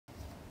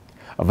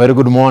A very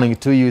good morning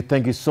to you.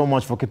 Thank you so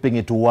much for keeping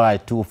it to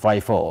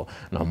Y254.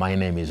 Now, my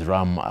name is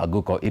Ram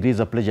Aguko. It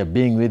is a pleasure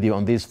being with you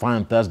on this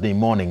fine Thursday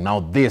morning. Now,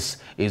 this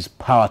is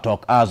Power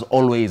Talk. As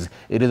always,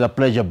 it is a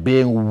pleasure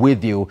being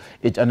with you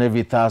each and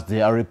every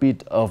Thursday. A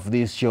repeat of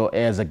this show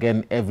airs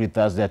again every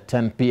Thursday at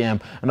 10 p.m.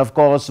 And of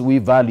course, we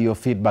value your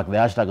feedback. The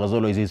hashtag, as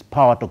always, is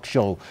Power Talk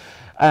Show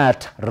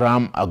at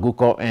Ram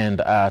Aguko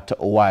and at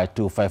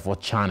Y254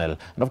 channel.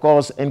 And of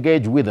course,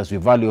 engage with us. We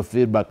value your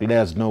feedback. Let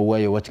us know where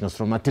you're watching us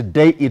from. And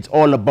today, it's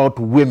all about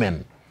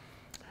women.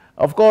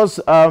 Of course,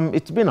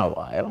 it's been a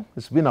while.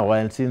 It's been a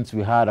while since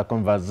we had a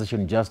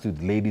conversation just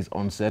with ladies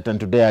on set. And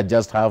today, I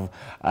just have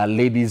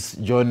ladies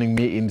joining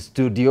me in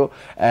studio.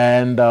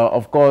 And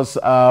of course,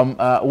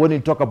 when you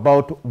talk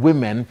about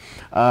women,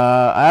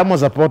 I am a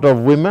supporter of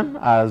women,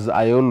 as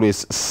I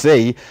always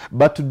say.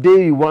 But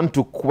today, we want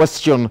to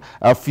question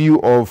a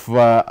few of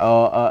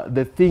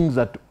the things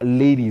that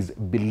ladies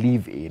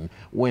believe in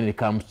when it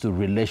comes to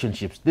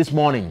relationships. This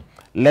morning,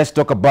 let's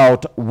talk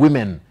about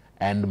women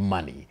and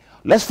money.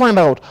 Let's find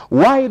out,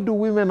 why do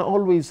women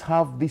always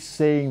have this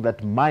saying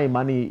that my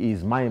money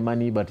is my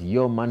money, but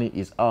your money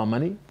is our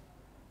money?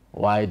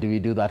 Why do we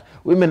do that?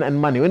 Women and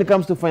money. When it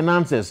comes to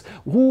finances,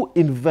 who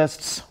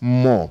invests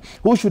more?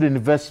 Who should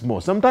invest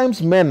more?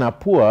 Sometimes men are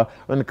poor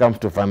when it comes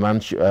to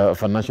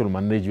financial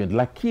management.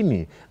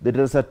 Lakini, there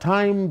is a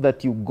time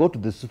that you go to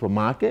the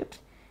supermarket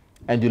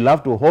and you'll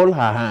have to hold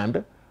her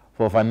hand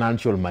for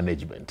financial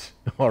management.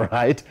 All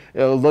right,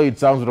 although it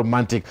sounds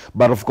romantic,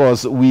 but of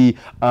course we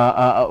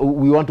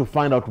want to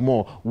find out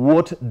more.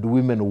 What do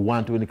women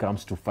want when it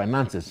comes to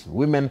finances,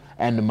 women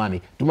and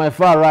money? To my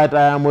far right,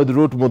 I am with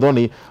Ruth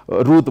Mudhoni,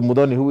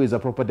 who is a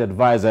property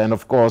advisor and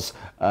of course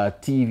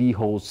TV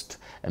host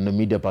and a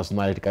media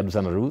personality. Karibu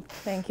sana, Ruth.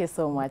 Thank you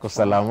so much. Niko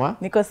salama?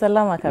 Niko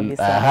salama kabisa.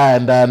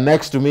 And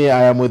next to me,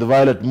 I am with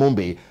Violet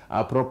Mumbi,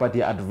 a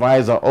property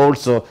advisor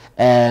also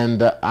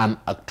and an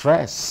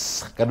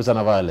actress. Karibu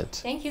sana, Violet.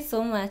 Thank you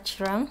so much,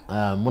 Ram.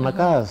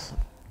 Munakas.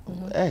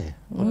 Hey,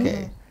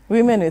 okay.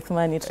 Women with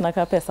money,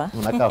 tunaka pesa.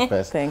 Munaka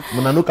pesa.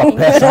 Munanuka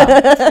pesa.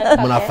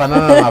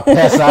 Munafanana na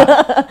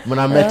pesa.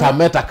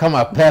 Munameta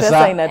kama pesa.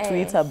 Pesa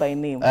inatuita by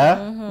name.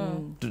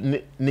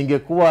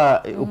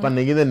 Ningekuwa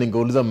upande mwingine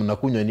ningeuliza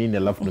mnakunywa nini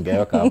alafu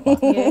ningeweka hapa.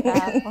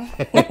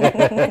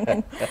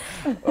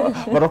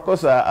 But of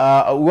course,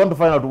 we want to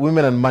find out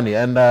women and money.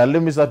 And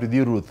let me start with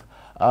you, Ruth.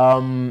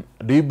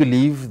 Do you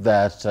believe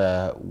that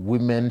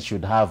women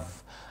should have,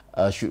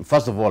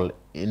 first of all,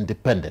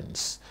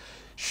 independence?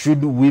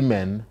 Should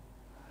women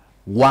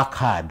work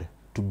hard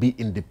to be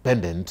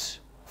independent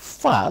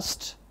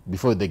first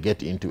before they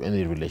get into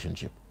any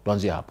relationship?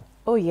 Tuanzie hapo.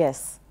 Oh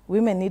yes,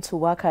 women need to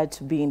work hard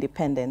to be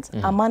independent.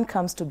 A man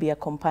comes to be a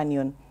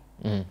companion.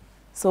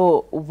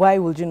 So why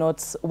would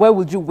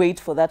you wait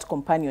for that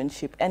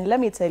companionship? And let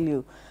me tell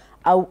you,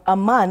 a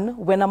man,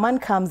 when a man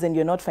comes and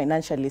you're not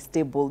financially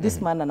stable,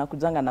 this man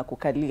anakujanga na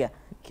kukalia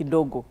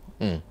kidogo.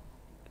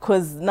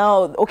 Because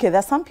now, okay,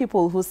 there's some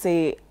people who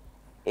say,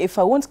 if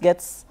I won't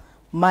get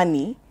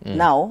money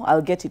now,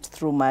 I'll get it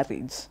through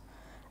marriage.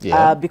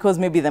 Yeah. Because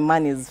maybe the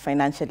man is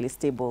financially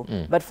stable.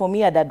 But for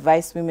me, I'd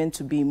advise women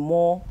to be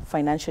more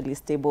financially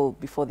stable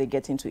before they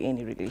get into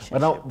any relationship.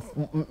 But now,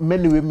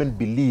 many women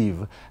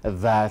believe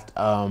that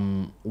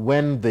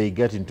when they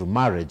get into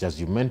marriage,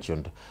 as you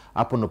mentioned,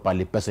 hapo ndo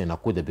pali pesa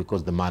inakuja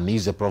because the man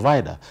is a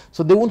provider.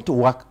 So they want to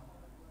work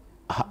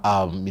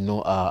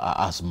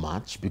as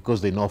much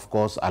because they know, of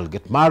course, I'll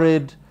get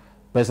married,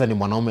 pesa ni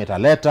mwanaume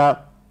italeta,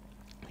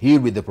 he'll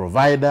be the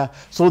provider.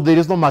 So there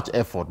is not much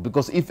effort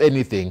because if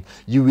anything,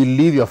 you will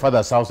leave your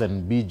father's house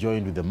and be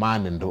joined with the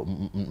man and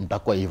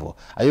mtakuwa hivyo.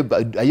 Are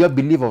you a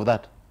believer of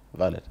that,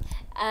 Violet?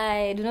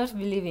 I do not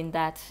believe in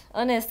that.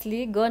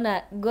 Honestly, gone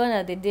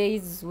are the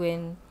days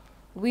when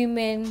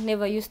women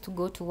never used to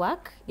go to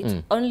work. It's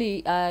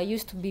only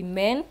used to be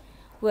men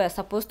who are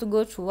supposed to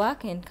go to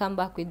work and come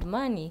back with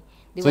money.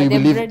 So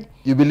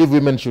you believe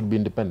women should be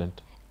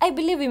independent? I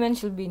believe women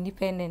should be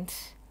independent.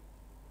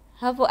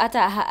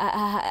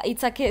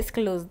 It's a case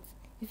closed.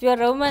 If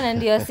you're a woman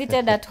and you're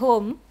seated at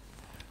home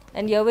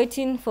and you're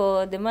waiting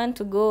for the man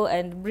to go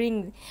and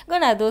bring,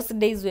 gone are those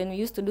days when we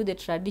used to do the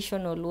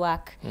traditional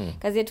work.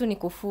 Kazi yetu ni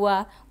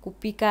kufua,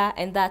 kupika,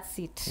 and that's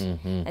it.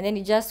 And then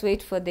you just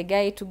wait for the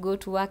guy to go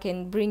to work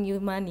and bring you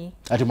money.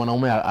 Ati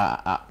mwanaume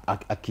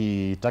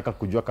akitaka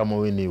kujua kama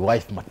wewe ni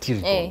wife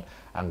material,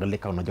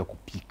 angalika unajua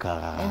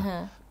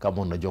kupika,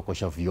 kama unajua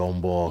kuosha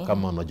vyombo,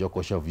 kama unajua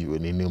kuosha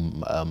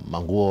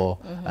manguo,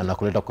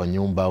 anakuleta kwa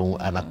nyumba,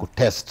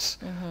 anakutest,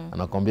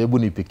 anakwambia hebu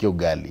nipikie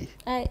ugali.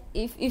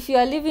 If you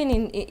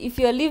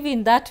are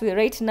living that way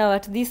right now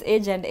at this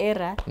age and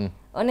era,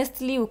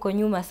 honestly uko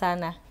nyuma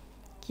sana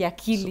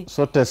kiakili.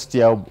 So test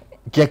ya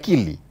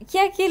kiakili.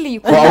 Kiakili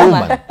uko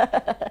nyuma.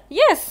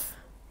 Yes.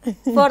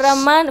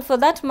 For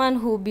that man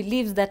who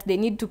believes that they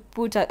need to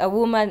put a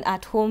woman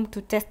at home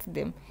to test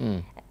them.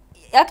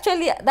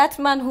 Actually, that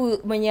man who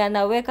mwenye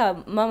anaweka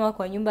mama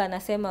kwa nyumba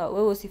anasema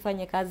wewe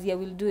usifanye kazi, I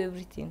will do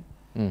everything.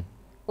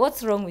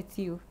 What's wrong with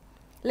you?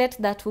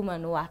 Let that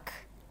woman work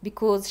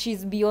because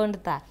she's beyond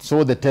that. So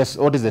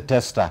what is the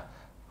tester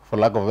for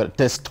lack of a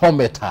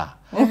testometer.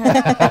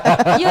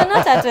 You're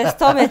not a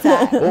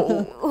testometer.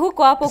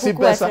 Huko hapo Si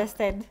kukuwa pesa?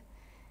 tested.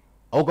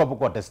 Huko hapo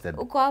kwa tested.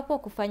 Uko hapo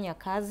kufanya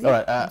kazi,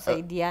 Alright,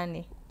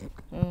 msaidiane.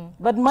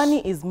 But money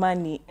is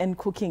money and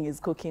cooking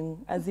is cooking.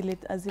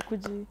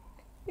 Azikuji.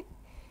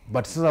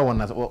 But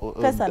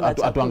sasa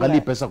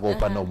atuangalie pesa kwa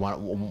upande wa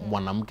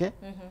mwanamke.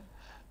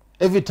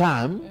 Every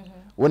time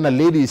when a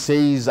lady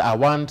says I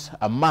want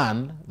a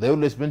man, they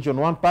always mention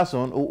one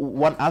person,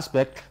 one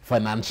aspect,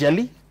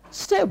 financially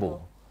stable.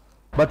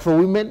 But for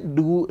women,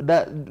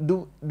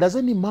 does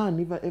any man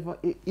ever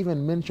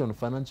even mention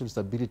financial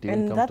stability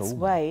when it comes to women? And that's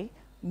why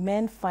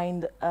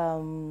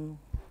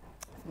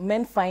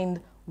men find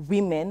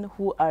women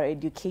who are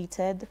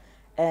educated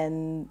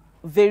and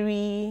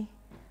very,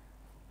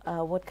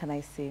 what can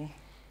I say?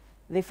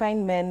 They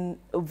find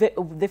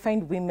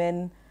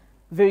women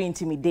very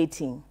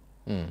intimidating.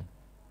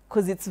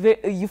 Because it's very,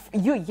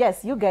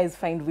 yes, you guys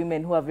find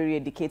women who are very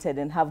educated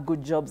and have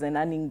good jobs and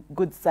earning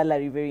good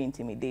salary very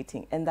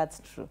intimidating. And that's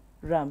true.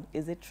 Ram,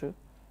 is it true?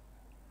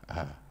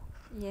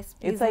 Yes,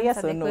 please It's a yes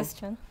answer or the no.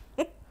 question.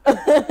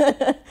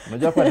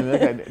 Unajua hapa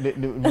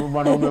nimeweka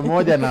mwanaume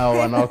mmoja na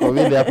wanawake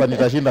wawili hapa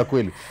nitashinda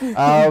kweli.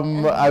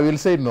 I will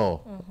say no.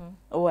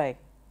 Why?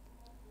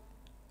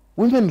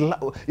 Women,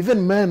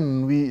 even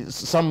men,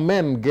 some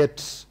men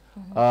get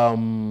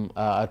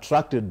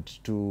attracted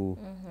to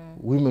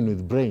women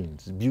with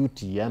brains,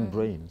 beauty and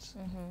brains.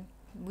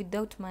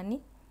 Without money?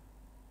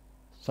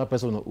 Some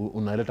person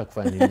unaleta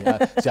kufanya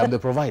nini? See, I'm the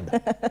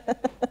provider.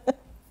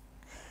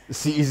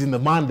 See, isn't the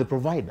man the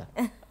provider?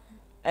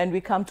 And we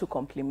come to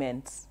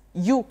compliment.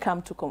 You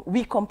come to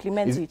we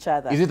compliment each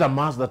other. Is it a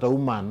must that a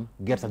woman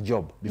gets a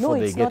job before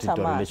they get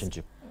into a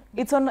relationship?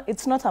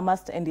 It's not a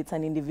must, and it's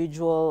an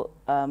individual.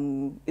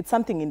 It's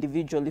something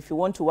individual. If you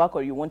want to work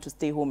or you want to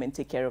stay home and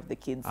take care of the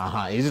kids.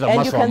 Is it a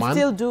must for a man? And you can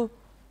still do.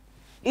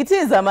 It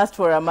is a must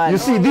for a man. You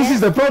see, this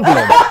is the problem.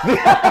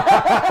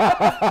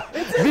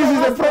 This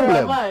is the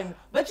problem.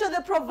 But you're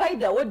the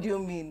provider. What do you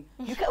mean?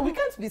 We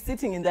can't be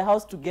sitting in the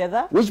house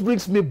together. Which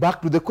brings me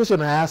back to the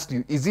question I asked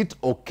you. Is it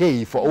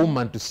okay for a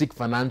woman to seek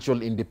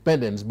financial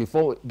independence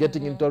before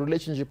getting into a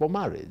relationship or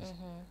marriage?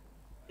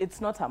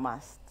 It's not a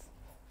must.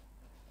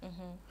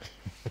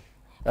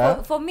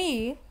 For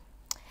me,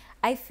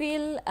 I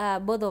feel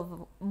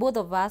both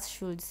of us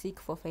should seek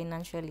for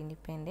financial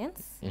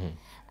independence,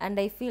 and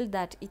I feel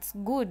that it's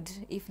good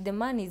if the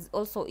man is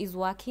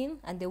working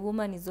and the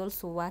woman is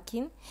also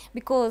working,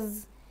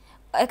 because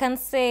I can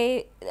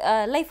say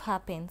life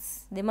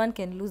happens. The man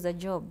can lose a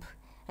job,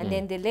 and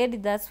then the lady,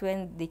 that's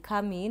when they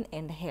come in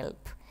and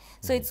help.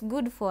 So it's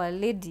good for a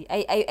lady.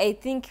 I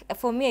think,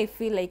 for me, I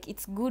feel like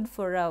it's good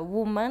for a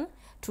woman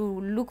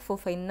to look for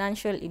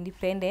financial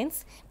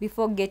independence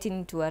before getting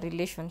into a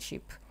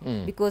relationship,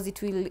 because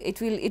it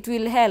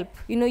will help.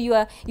 You know,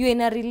 you're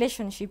in a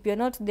relationship. You're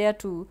not there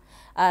to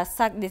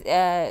suck this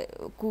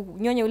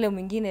kunyonya ule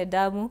mwingine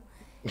damu.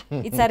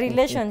 It's a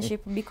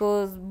relationship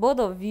because both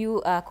of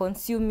you are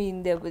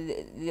consuming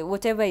the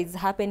whatever is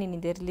happening in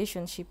the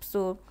relationship.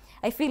 So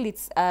I feel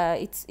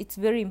it's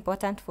very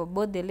important for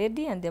both the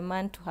lady and the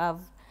man to have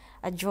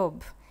a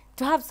job,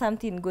 to have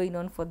something going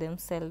on for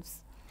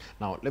themselves.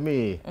 Now, let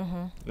me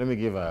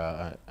give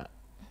a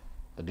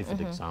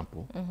different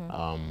example.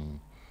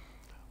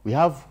 We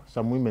have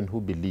some women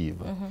who believe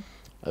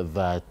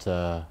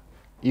that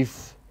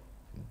if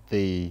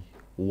they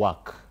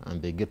work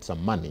and they get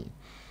some money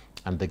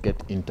and they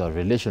get into a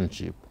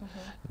relationship,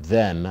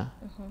 then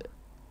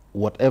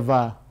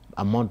whatever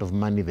amount of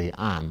money they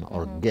earn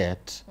or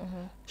get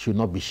should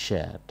not be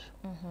shared.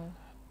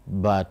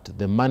 But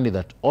the money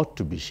that ought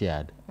to be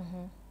shared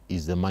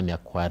is the money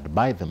acquired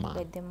by the man.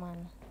 By the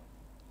man.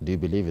 Do you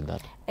believe in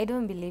that? I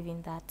don't believe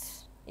in that.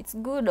 It's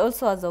good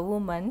also as a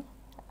woman.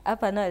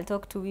 Up and now I'll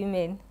talk to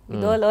women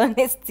with all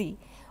honesty.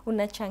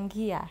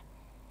 Unachangia.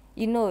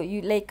 You know,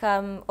 you like,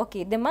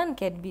 okay, the man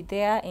can be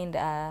there and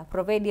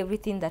provide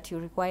everything that you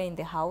require in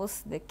the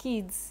house, the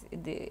kids,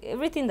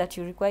 everything that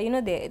you require, you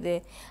know,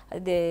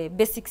 the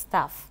basic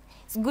stuff.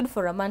 It's good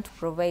for a man to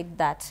provide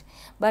that.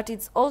 But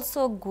it's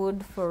also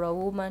good for a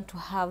woman to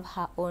have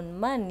her own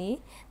money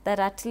that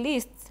at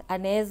least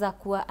anaweza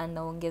kuwa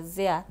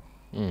anaongezea.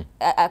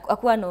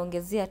 Akuwa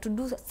anaongezea to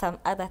do some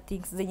other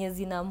things zenye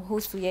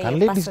zinamhusu yeye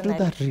personally. Can ladies do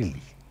that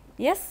really?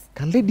 Yes.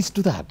 Can ladies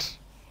do that?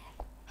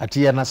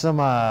 Ati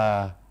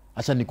anasema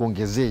acha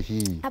nikuongezee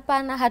hii.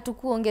 Hapana,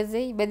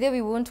 hatukuongezei. By the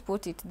way, we won't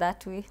put it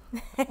that way.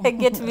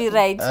 Get me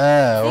right.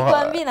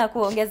 Sikwambii na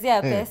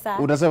kuongezea pesa.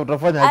 Unasema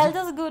utafanya aje? I'll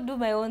just go do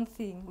my own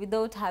thing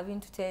without having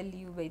to tell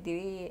you, by the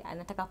way,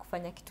 anataka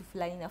kufanya kitu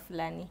fulani na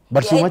fulani.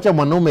 But si mwacha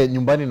mwanaume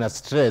nyumbani na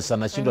stress,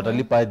 anashindwa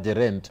atalipa aje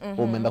rent,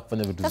 umeenda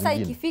kufanya vitu zingine. Sasa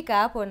ikifika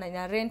hapo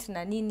na rent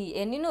na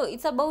nini, and you know,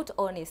 it's about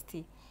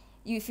honesty.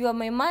 If you are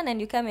my man and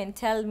you come and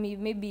tell me,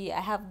 maybe I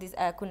have this,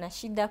 kuna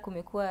shida,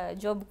 kumekuwa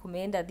job,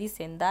 kumeenda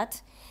this and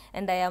that,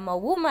 and I am a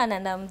woman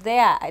and I'm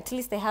there, at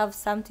least I have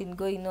something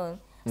going on.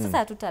 Sasa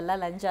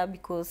hatutalala njaa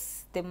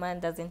because the man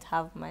doesn't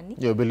have money.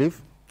 You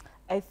believe?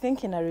 I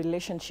think in a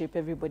relationship,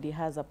 everybody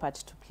has a part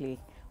to play.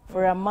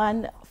 For a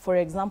man, for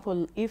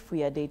example, if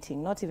we are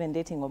dating, not even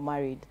dating or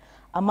married,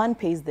 a man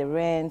pays the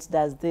rent,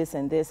 does this,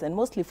 and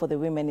mostly for the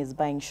women is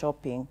buying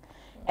shopping.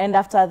 And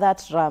after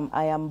that,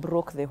 I am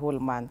broke the whole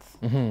month.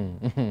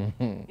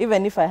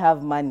 Even if I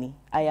have money,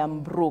 I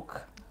am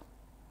broke.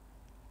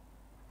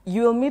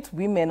 You will meet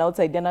women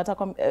outside,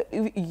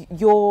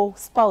 your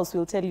spouse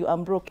will tell you,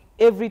 I'm broke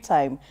every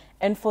time.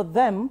 And for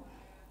them,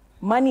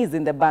 money is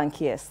in the bank,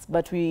 yes,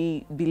 but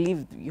we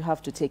believe you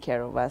have to take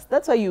care of us.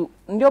 That's why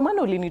ndio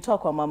maana ulinitoa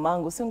kwa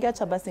mamangu, si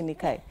ungeacha basi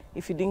nikae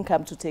if you didn't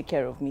come to take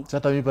care of me.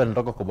 Sasa mimi pia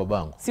nitoka kwa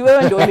babangu. Si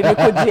wewe ndio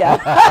ulinikujia.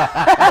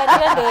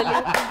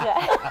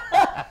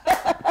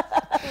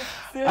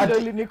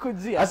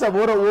 Sasa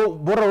bora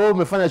wewe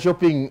umefanya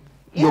shopping,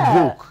 you're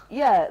broke.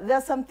 Yeah, there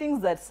are some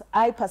things that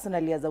I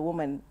personally as a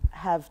woman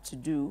have to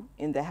do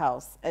in the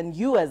house, and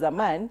you as a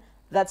man,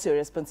 that's your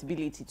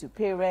responsibility to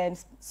pay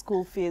rent,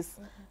 school fees,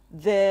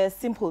 the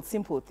simple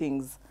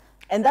things,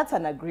 and that's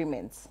an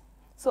agreement.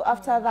 So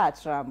after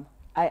that,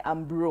 I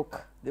am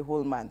broke the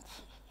whole month.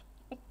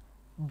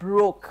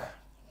 Broke.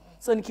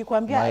 So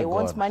nikikwambia I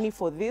want money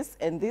for this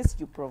and this,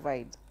 you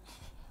provide.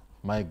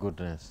 My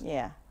goodness.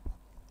 Yeah.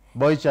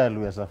 Boy child,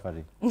 we are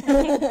suffering.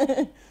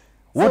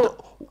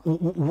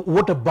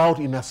 What about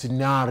in a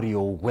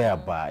scenario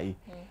whereby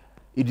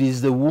it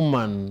is the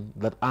woman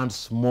that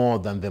earns more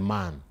than the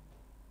man?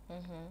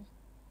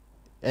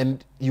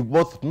 And you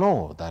both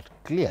know that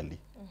clearly.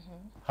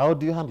 How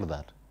do you handle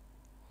that?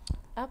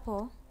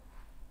 Apo,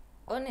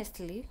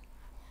 honestly,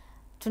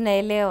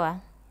 tunaelewa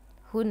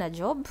huna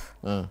job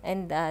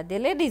and the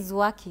lady is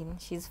working,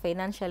 she's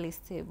financially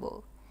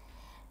stable.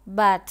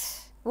 But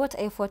what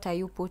effort are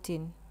you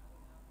putting?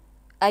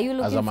 Are you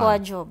looking for a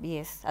job?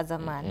 Yes, as a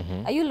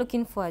man. Are you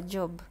looking for a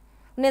job?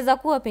 Unaweza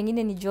kuwa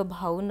pengine ni job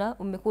hauna,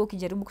 umekuwa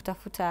ukijaribu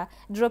kutafuta,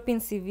 dropping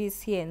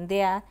CVs here and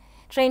there,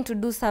 trying to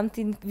do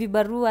something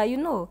vibarua, you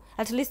know,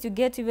 at least you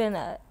get even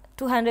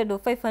 200 or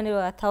 500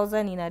 or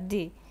 1,000 in a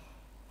day.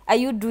 Are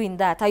you doing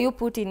that? Are you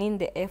putting in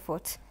the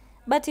effort?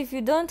 But if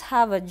you don't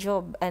have a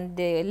job and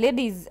the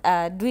ladies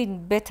are doing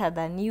better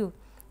than you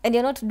and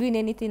you're not doing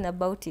anything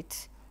about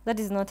it, that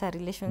is not a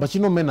relationship. But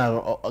you know, men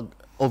are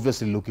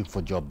obviously looking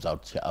for jobs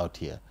out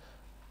here.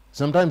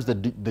 Sometimes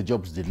the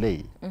jobs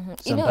delay.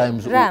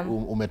 Sometimes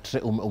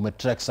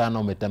umetrek sana,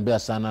 umetembea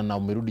sana na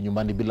umerudi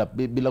nyumbani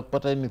bila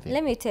kupata anything.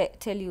 Let me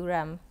tell you,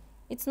 Ram,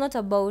 it's not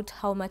about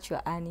how much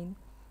you're earning.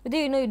 But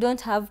you know you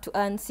don't have to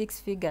earn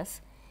 6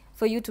 figures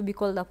for you to be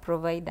called a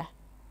provider.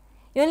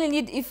 You only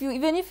need,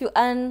 even if you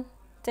earn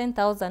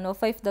 10,000 or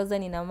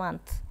 5,000 in a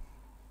month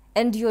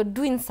and you're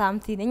doing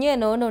something, enyewe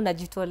naona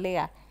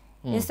unajitolea.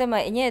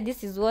 Nisema enyewe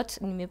this is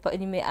what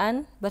nime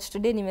earn, but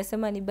today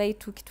nimesema ni buy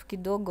tu kitu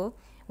kidogo,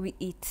 we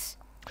eat.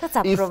 That's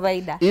a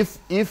provider.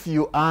 If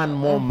you earn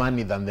more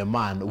money than the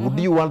man, would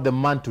you want the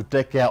man to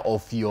take care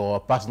of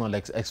your personal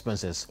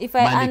expenses? If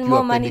I earn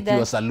more money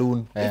than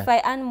salon, if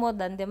I earn more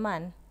than the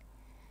man,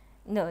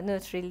 no,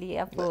 not really.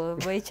 Apo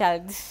boy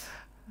child,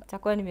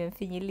 takuwa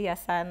nimemfinyilia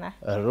sana.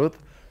 Ruth,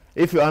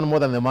 if you earn more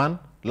than the man,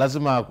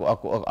 lazima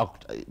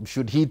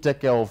should he take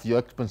care of your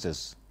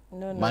expenses?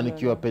 No,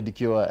 manicure,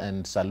 pedicure,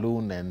 and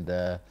salon, and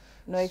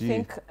no, I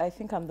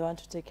think I'm the one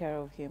to take care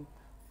of him,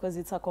 because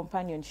it's a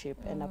companionship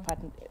and a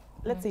partner.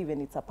 Let's say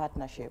even it's a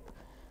partnership.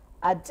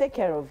 I'd take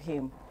care of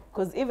him,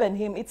 because even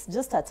him, it's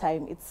just a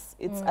time.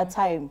 It's a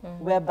time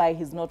whereby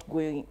he's not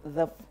going.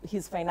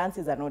 His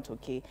finances are not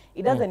okay.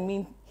 It doesn't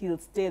mean he'll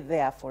stay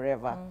there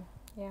forever.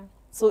 Yeah.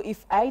 So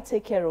if I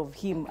take care of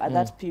him at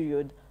that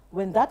period,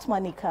 when that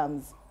money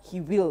comes, he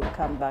will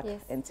come back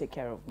and take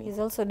care of me. He's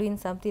also doing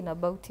something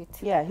about it.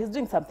 Yeah, he's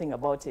doing something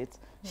about it.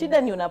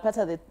 Shida ni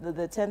unapata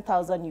the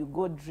 10,000, you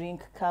go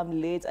drink,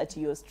 come late, at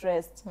you're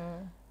stressed.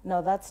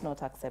 Now that's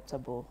not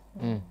acceptable.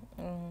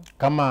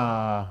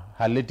 Kama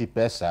haleti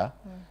pesa,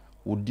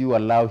 would you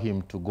allow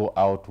him to go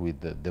out with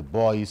the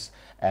boys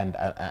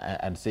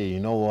and say, you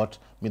know what,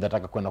 mi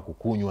nataka kwenda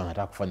kukunywa,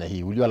 nataka kufanya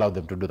hii? Will you allow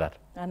them to do that?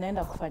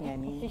 Anaenda kufanya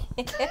nini?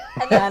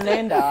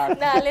 Anaenda.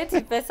 Na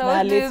haleti pesa,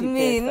 what do you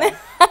mean?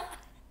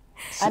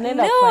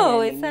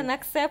 No, it's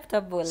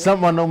unacceptable.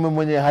 Someone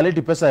mwenye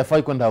haleti pesa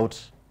hafai kwenda out.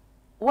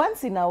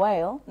 Once in a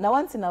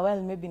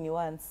while, maybe ni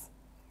once.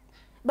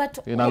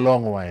 But in a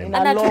long while. In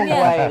a long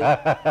while.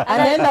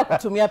 Anaenda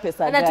kutumia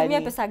pesa gani?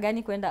 Anatumia pesa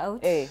gani kwenda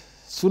out?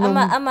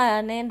 Ama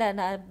anaenda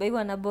na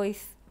baiwa na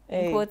boys.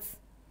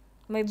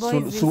 My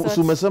boys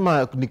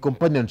umesema ni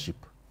companionship.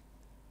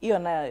 Hiyo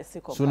nayo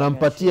si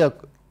companionship. Unampatia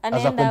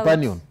as a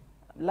companion.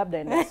 Labda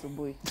ende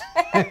asubuhi.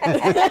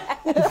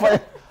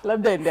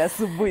 Labda ende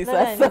asubuhi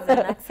sasa. That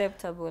is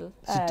unacceptable.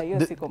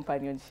 Hiyo si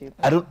companionship.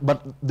 But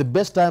the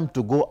best time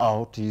to go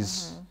out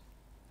is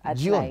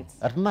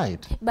at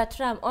night. But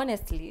Ram,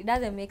 honestly, it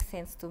doesn't make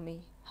sense to me.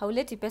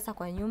 Hauleti pesa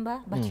kwa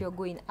nyumba, but you're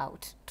going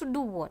out. To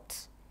do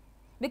what?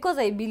 Because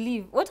I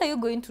believe, what are you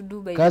going to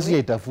do by kazi the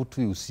way?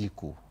 Haitafutwi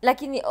usiku.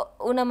 Lakini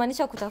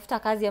unamaanisha kutafuta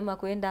kazi ama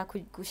kuenda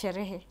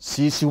kusherehe?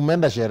 Si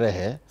umeenda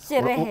sherehe.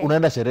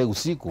 Unaenda sherehe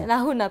usiku. Na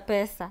huna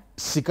pesa.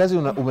 Si kazi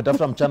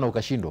umetafuta mchana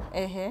ukashindwa.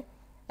 Ehe.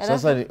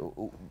 Sasa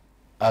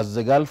as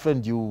the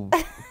girlfriend you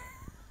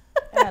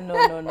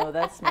No,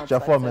 that's not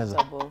Chafua meza.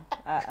 acceptable.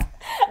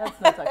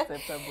 That's not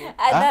acceptable.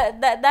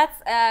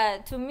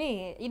 That's to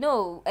me, you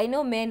know, I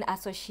know men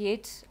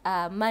associate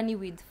money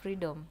with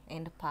freedom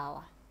and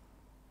power.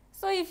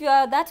 So if you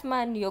are that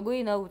man, you're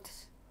going out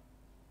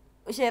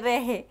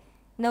sherehe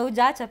na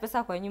hujaacha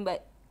pesa kwa nyumba,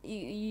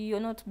 you're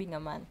not being a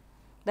man.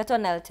 That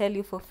one I'll tell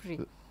you for free.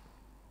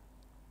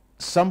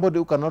 Somebody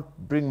who cannot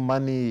bring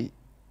money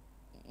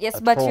Yes,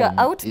 at but home you're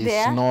out is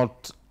there.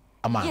 not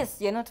a man.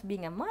 Yes, you're not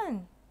being a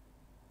man.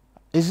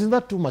 Isn't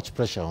that too much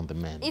pressure on the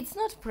men? It's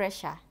not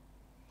pressure.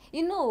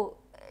 You know,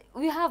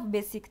 we have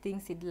basic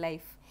things in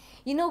life.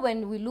 You know,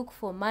 when we look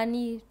for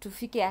money to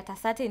fike at a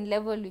certain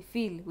level, we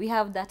feel we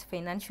have that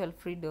financial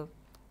freedom.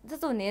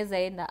 That's unaweza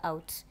enda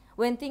out.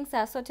 When things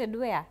are sorted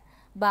where?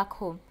 Back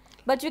home.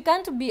 But you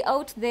can't be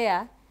out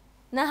there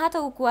na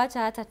hata ukuacha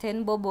hata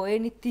 10 bob or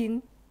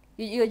anything.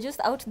 You're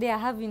just out there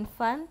having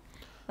fun.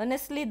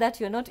 Honestly, that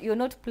you're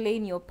not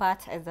playing your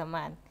part as a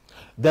man.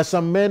 There's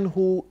some men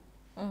who,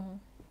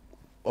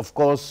 of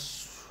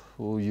course,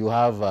 who you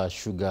have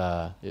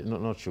sugar,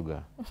 not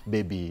sugar,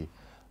 baby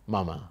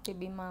mama.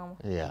 Baby mama.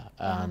 Yeah,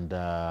 and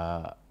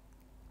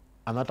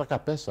anataka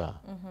pesa,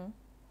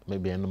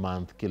 maybe a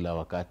month,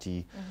 kila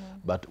wakati.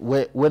 But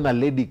when a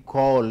lady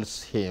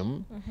calls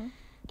him,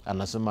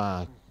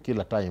 anasema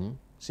kila time,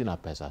 sina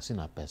pesa,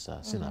 sina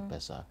pesa, sina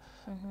pesa.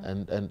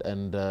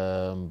 And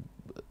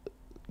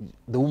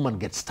the woman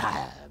gets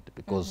tired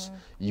because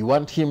you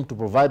want him to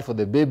provide for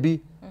the baby,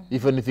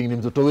 if anything ni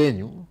mtoto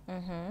wenyu,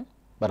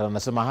 but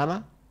anasema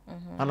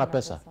hana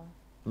pesa.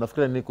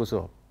 Unafikiri nini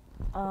kuhusu?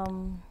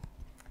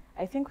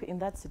 I think in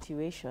that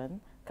situation,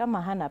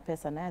 kama hana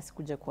pesa naye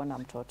asikuje kuona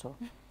mtoto.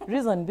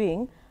 Reason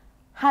being,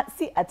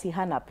 si ati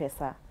hana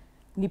pesa,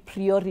 ni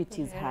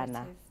priorities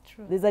hana.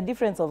 True. There's a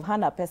difference of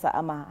hana pesa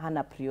ama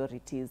hana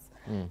priorities.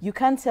 You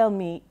can't tell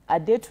me a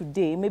day to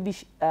day, maybe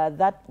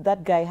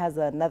that guy has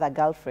another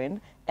girlfriend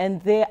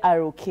and they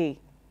are okay.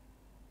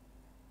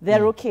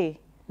 They're okay.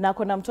 Na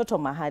kona mtoto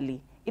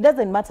mahali. It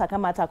doesn't matter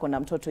kama hata kona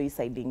mtoto hii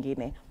side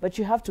ingine, but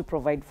you have to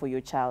provide for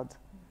your child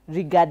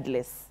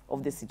regardless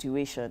of the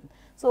situation.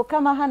 So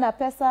kama hana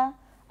pesa,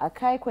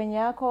 akae kwenye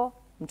yako,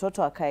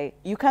 mtoto akae.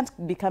 You can't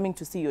be coming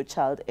to see your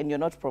child and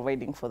you're not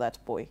providing for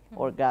that boy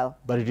or girl.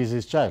 But it is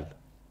his child.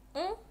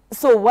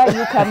 So why are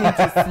you coming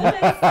to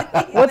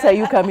see? What are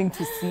you coming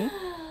to see?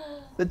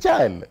 The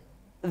child.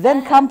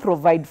 Then come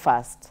provide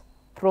first.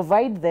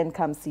 Provide, then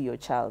come see your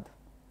child.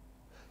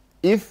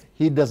 If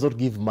he does not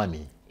give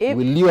money,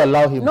 will you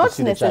allow him to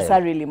see the child? Not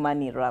necessarily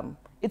money, Ram.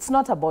 It's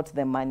not about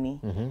the money.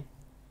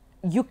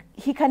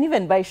 He can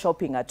even buy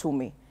shopping at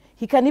Ume.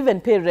 He can even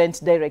pay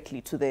rent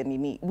directly to the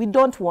Nini. We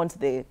don't want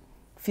the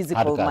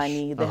physical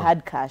money, the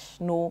hard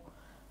cash. No.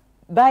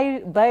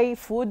 Buy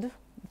food,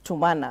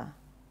 tumana.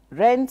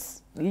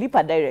 Rent,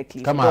 lipa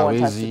directly. Kama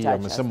hawezi,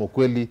 amesema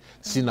ukweli,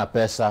 sina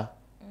pesa,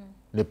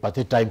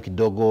 nipate time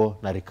kidogo,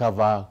 na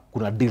recover,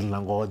 kuna deal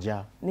na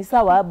ngoja. Ni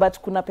sawa, but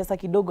kuna pesa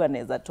kidogo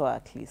anaweza toa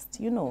at least,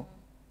 you know.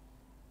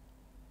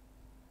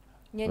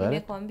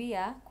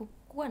 Nimekwambia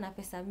kuwa na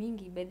pesa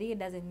mingi, but it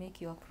doesn't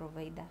make you a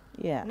provider.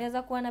 Yeah.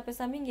 Unaweza kuwa na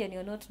pesa mingi and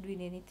you're not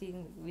doing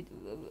anything with,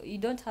 you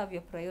don't have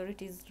your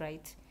priorities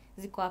right.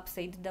 Ziko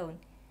upside down.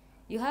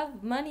 You have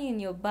money in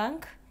your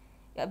bank,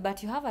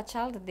 but you have a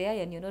child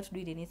there and you're not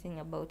doing anything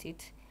about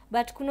it.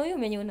 But kuna huyu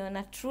mwenye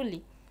unaona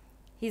truly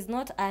he's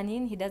not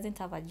earning, he doesn't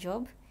have a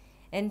job,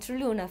 and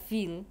truly una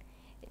feel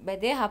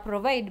but they have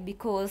provide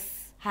because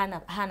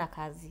hana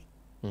kazi.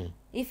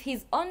 If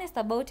he's honest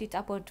about it,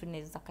 hapo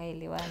tunaweza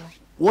kaelewana.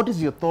 What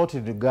is your thought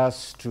in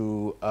regards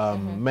to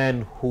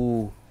men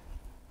who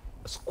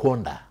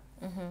squander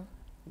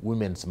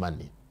women's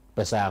money,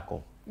 pesa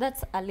yako?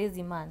 That's a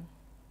lazy man.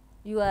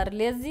 You are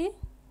lazy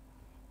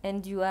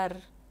and you are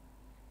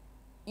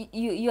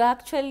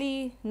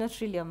actually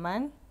not really a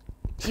man.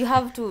 You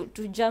have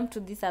to jump to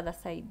this other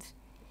side.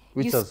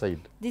 Which other side?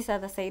 This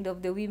other side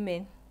of the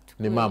women.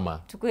 Ni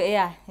mama.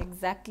 Yeah,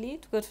 exactly.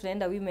 Tuko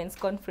tunaenda women's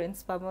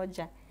conference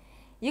pamoja.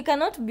 You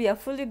cannot be a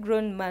fully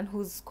grown man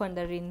who's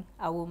squandering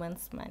a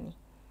woman's money.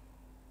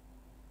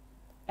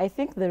 I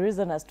think the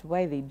reason as to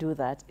why they do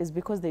that is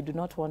because they do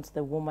not want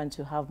the woman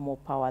to have more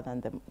power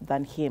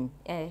than him.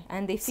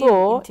 And they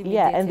feel intimidated.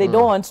 Yeah, and they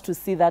don't want to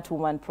see that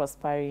woman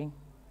prospering.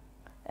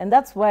 And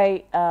that's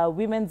why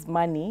women's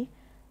money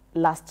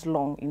lasts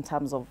long in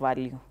terms of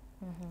value.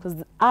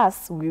 Because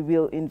us, we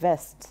will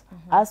invest.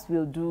 Us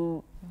will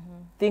do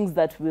things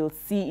that we'll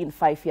see in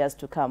 5 years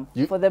to come.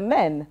 For the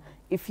men,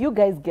 if you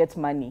guys get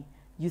money,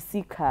 you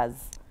see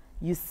cars,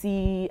 you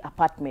see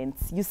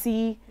apartments, you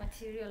see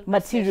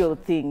material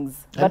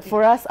things. But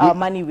for us, our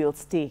money will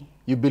stay.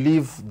 You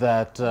believe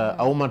that a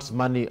woman's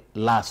money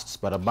lasts,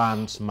 but a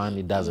man's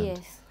money doesn't?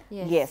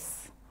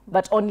 Yes.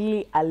 But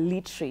only a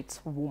literate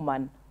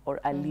woman or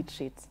a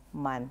literate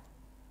man.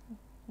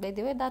 By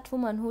the way, that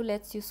woman who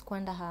lets you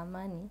squander her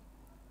money,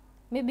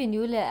 maybe ni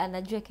ule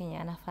anajua kenye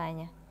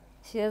anafanya.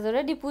 She has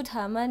already put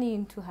her money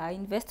into her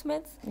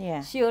investments.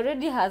 Yeah. She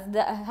already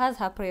has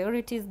her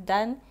priorities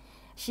done.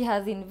 She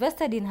has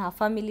invested in her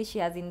family. She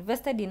has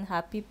invested in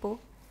her people.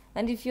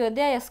 And if you're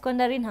there, you're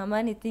squandering her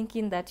money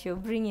thinking that you're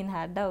bringing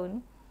her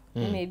down,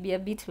 you may be a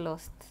bit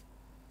lost.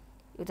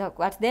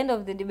 At the end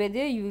of the day, by the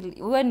way,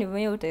 when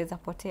you utaweza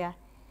potea.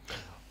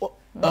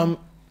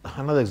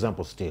 Another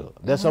example still.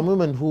 There's some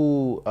women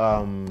who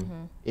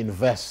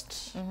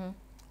invest.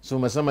 So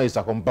umesema it's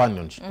a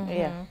companionship.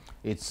 Yeah.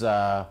 It's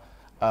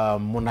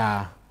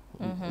muna,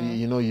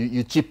 you know,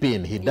 you chip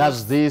in. He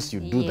does this, you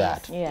do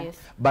that. Yeah. Yes.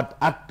 But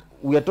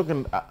we are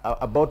talking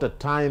about a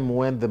time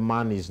when the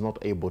man is not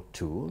able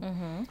to.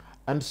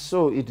 And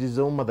so it is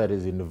the woman that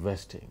is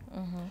investing.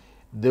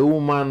 The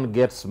woman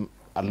gets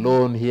a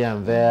loan here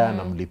and there, and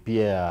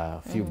amlipia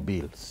a few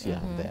bills here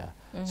and there.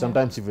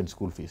 Sometimes even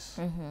school fees.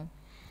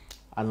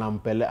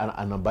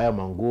 Anabaya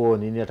manguo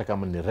nini hata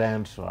kama ni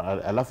rent.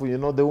 Alafu, you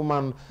know, the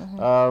woman,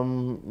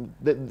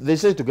 they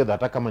say together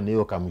hata kama ni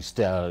hiyo kama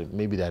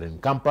maybe they're in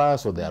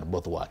campus or they are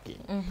both working.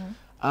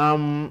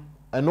 And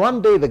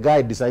one day the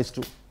guy decides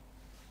to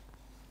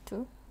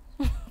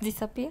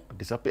disappear.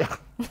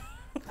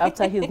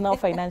 After he's now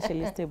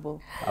financially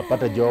stable.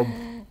 Apata job.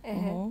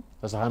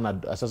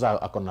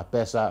 Sasa akona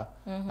pesa,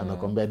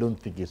 anakwambia I don't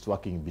think it's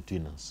working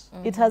between us.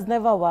 It has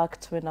never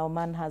worked when our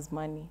man has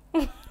money.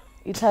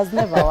 It has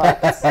never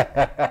worked.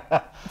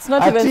 It's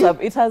not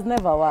even it has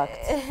never worked.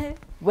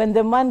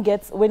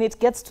 When it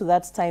gets to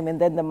that time and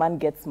then the man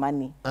gets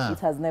money, it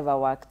has never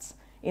worked.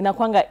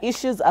 Inakwanga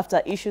issues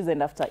after issues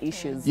and after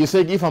issues. You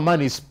said if a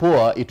man is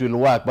poor, it will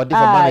work, but if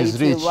a man is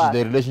rich,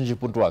 the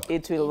relationship won't work.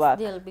 It will work.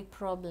 There'll be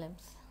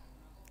problems.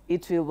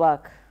 It will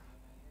work.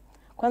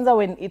 Kwanza,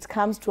 when it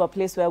comes to a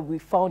place where we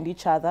found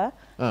each other,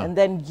 and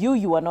then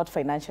you are not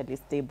financially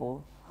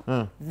stable,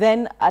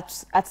 then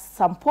at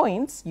some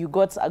point you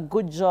got a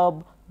good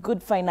job,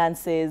 good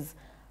finances.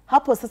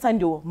 Hapo sasa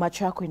ndio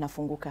macho yako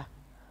inafunguka.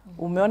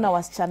 Umeona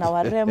wasichana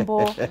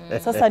warembo,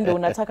 sasa ndio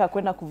unataka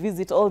kwenda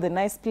kuvisit all the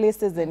nice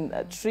places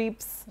and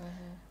trips.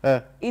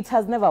 It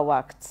has never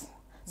worked.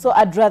 So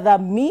I'd rather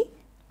me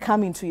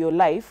come into your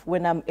life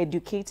when I'm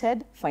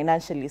educated,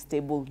 financially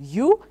stable.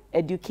 You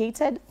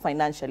educated,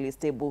 financially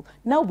stable.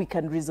 Now we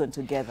can reason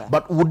together.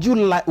 But would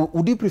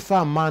you prefer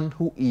a man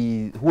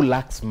who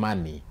lacks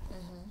money?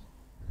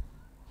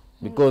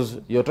 Because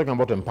you're talking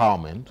about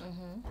empowerment,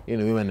 you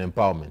know, women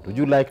empowerment. Would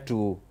you like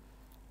to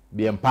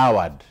be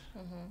empowered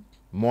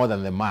more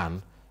than the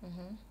man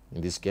in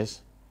this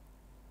case?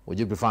 Would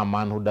you prefer a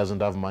man who doesn't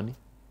have money?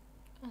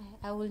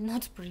 I will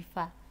not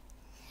prefer,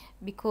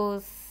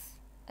 because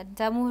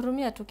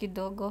nitamuhurumia tu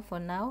kidogo for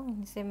now,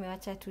 niseme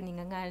wacha tu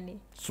ningangane.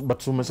 But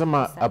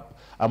umesema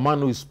a man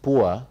who is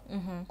poor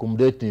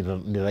kumdate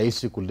ni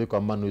rahisi kuliko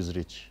a man who is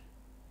rich.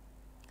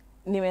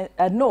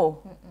 No,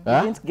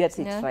 you didn't get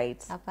it right.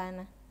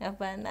 Hapana.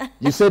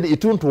 You said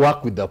it won't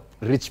work with a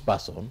rich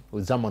person,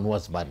 with someone who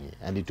has money,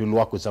 and it will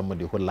work with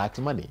somebody who lacks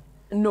money.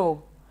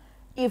 No.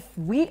 If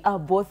we are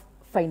both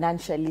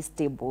financially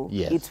stable,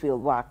 yes, it will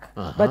work.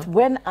 But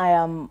when I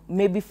am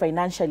maybe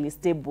financially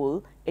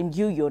stable and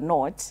you're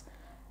not,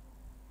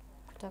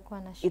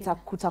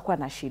 kutakuwa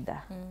na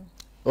shida.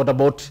 What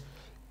about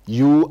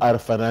you are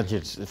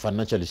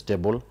financially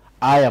stable,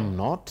 I am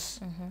not,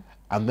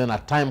 and then a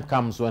time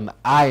comes when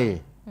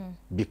I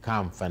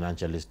become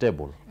financially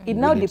stable? It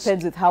now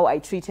depends with how I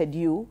treated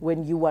you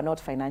when you were not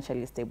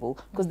financially stable.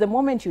 Because the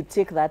moment you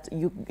take that,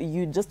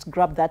 you just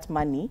grab that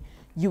money,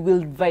 you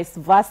will vice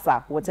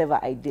versa whatever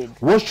I did.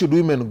 What should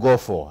women go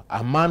for?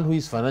 A man who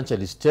is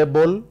financially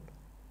stable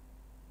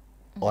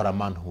or a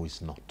man who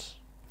is not?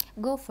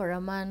 Go for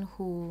a man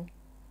who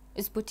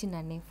is putting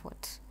an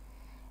effort.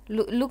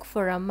 Look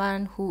for a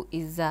man who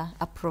is a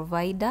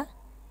provider.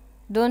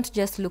 Don't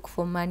just look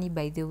for money,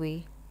 by the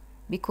way,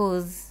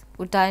 because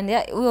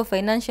uwe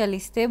financially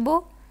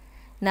stable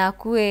na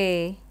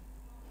kuwe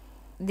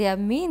they are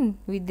mean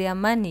with their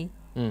money.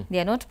 They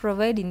are not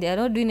providing, they are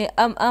not doing it.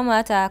 Ama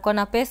hata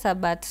kona pesa,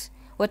 but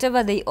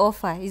whatever they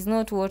offer is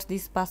not what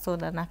this person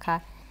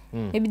anaka.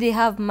 Maybe they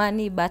have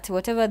money, but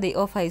whatever they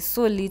offer is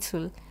so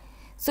little.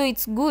 So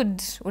it's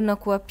good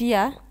unakuwa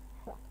pia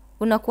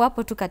unakuwa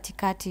hapo tu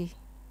katikati.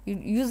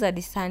 You use a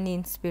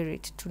discerning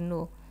spirit to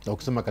know.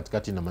 Ukisema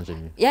katikati na maana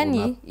nini?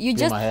 Yani you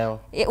just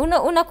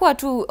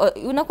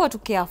unakuwa tu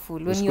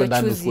careful when you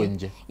are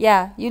choosing.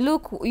 Yeah, you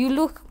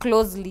look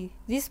closely.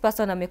 This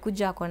person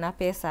amekuja ako na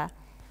pesa.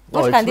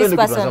 What can this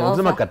person offer?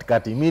 Unasema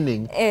katikati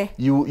meaning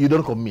you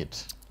don't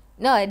commit.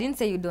 No, I didn't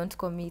say you don't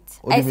commit.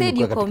 I said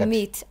you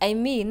commit. I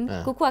mean,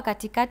 kukua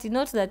katikati,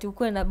 not that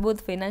ukue na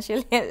both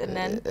financially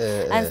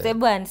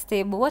unstable and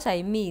stable. What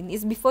I mean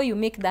is before you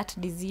make that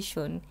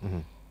decision,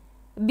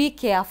 be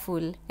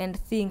careful and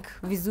think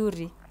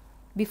vizuri.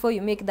 Before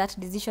you make that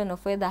decision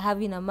of whether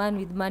having a man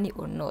with money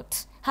or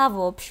not. Have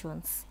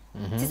options.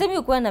 Sisemi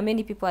ukue na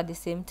many people at the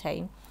same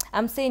time.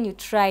 I'm saying you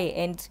try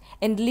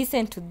and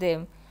listen to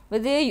them.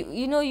 But they,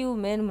 you know, you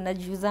men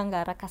mnajiuzanga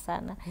haraka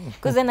sana.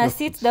 Because when I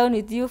sit down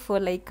with you for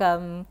like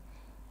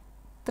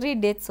 3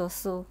 dates or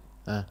so,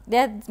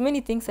 there are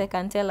many things I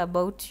can tell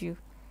about you.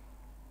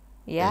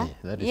 Yeah. Hey,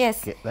 that is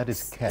yes. that is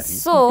scary.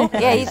 So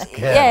yeah, is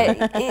scary.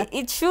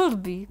 it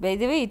should be. By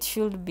the way, it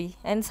should be.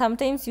 And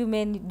sometimes you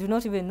men do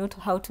not even know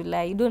how to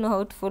lie. You don't know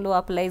how to follow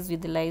up lies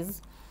with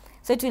lies.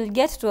 So it will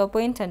get to a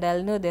point, and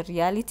I'll know the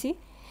reality.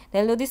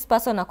 They'll know this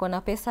person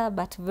akona pesa,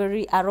 but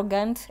very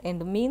arrogant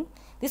and mean.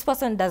 This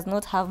person does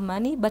not have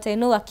money, but I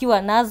know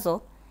akiwa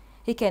nazo,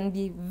 he can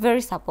be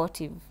very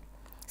supportive.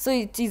 So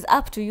it is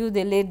up to you,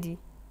 the lady,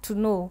 to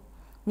know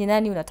ni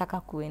nani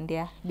unataka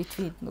kuendea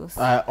between those.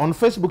 On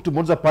Facebook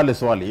tumeuliza pale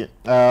swali,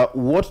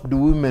 what do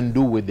women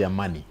do with their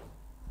money?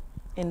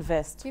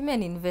 Invest.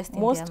 Women invest in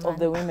Most their of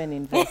the money. women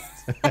invest.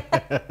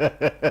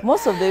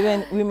 Most of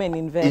the women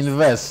invest.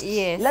 Invest.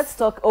 Yes. Let's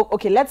talk.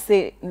 Okay,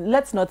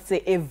 let's not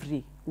say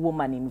every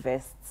woman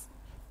invests.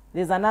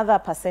 There's another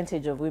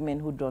percentage of women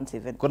who don't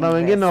even. Kuna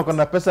wengine wako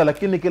na pesa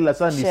lakini kila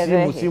saa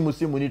ni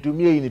simu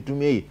nitumie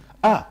hii.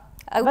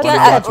 What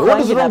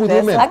is wrong with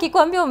women?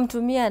 Akikwambia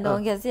umtumia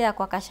anaongezea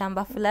kwa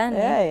kashamba fulani,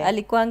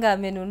 alikuanga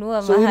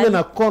amenunua mahali. So women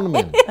are con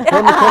men.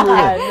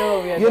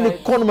 No,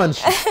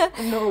 conmanship.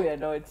 No, we are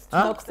not.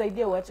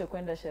 Tunakusaidia uache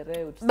kwenda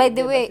sherehe. By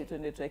the way,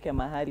 tuweke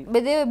mahali.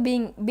 By the way,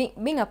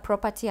 being a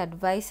property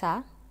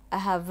advisor, I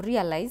have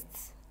realized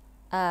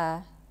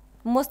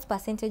most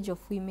percentage of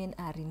women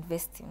are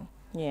investing.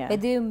 Yeah. By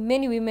the way,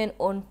 many women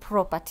own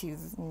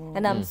properties,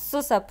 and I'm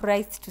so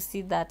surprised to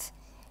see that,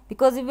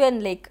 because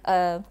even like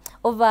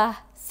over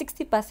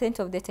 60%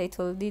 of the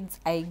title deeds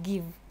I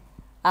give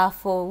are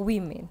for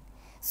women.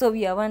 So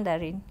we are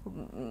wondering,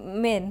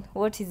 men,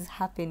 what is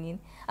happening?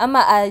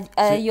 Ama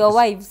your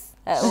wives?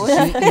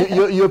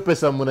 Your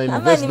pesa muna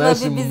invest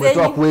nasi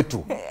mmetoa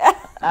kwetu.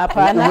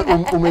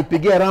 Hapana.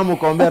 Umepigia Ramu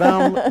kaombe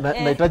Ramu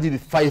nahitaji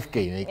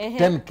 5k,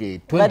 10k,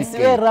 20k. But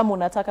siwe Ramu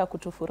unataka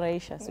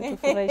kutufurahisha.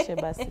 Situfurahishe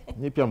basi.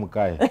 Ni pia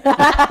mkae.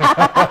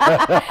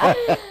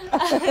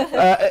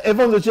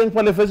 Evans Ocheng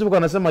pale Facebook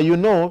anasema, you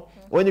know,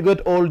 when you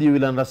get old you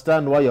will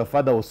understand why your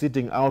father was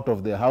sitting out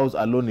of the house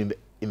alone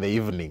in the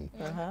evening.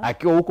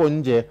 Akiwa huko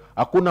nje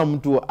hakuna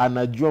mtu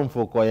anajua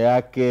mfuko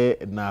yake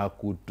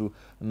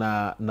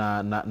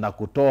na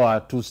kutoa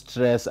tu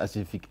stress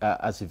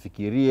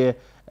asifikirie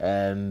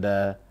and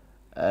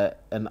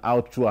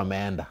out to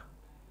ameenda.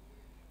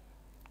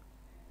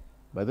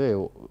 By the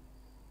way,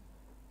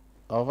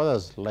 our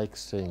fathers like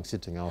saying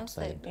sitting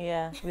outside.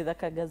 Yeah, with a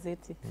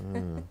kagazeti.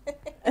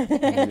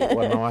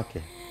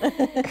 Wanawake.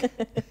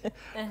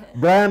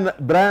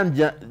 Brian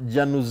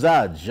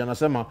Januzaj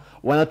anasema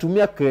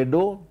wanatumia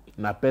credo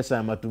na pesa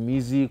ya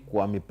matumizi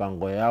kwa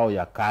mipango yao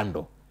ya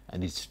kando,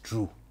 and it's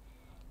true.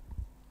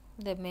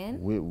 The men?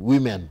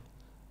 Women.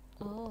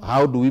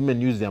 How do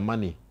women use their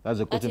money? That's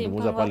a question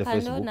tumuuliza pale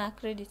Facebook.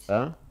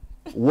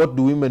 What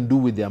do women do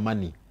with their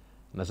money?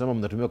 Nasema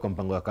mnatumia kwa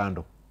mpango ya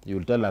kando. You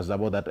will tell us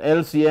about that.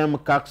 LCM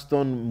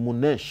Caxton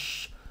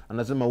Munesh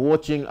anasema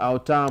watching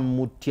Auta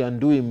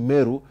Mutiandui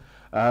Meru,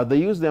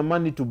 they use their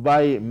money to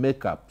buy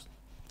makeup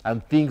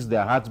and things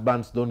their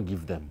husbands don't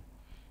give them.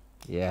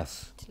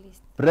 Yes.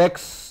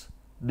 Rex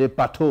de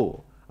Pato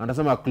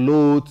anasema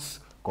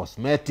clothes,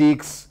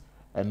 cosmetics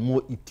and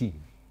more eating.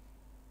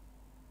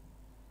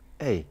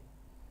 Hey,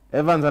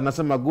 Evans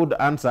anasema good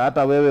answer.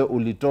 Hata wewe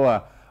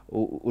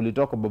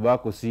ulitoa kwa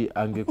babako, si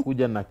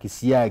angekuja na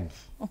kisiagi.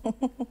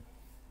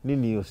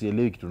 Nini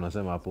usielewi kitu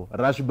tunasema hapo.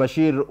 Rash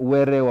Bashir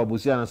Were wa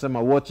Busia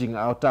anasema watching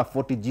Auta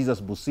 40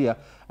 Jesus Busia.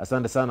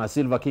 Asante sana.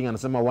 Silver King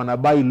anasema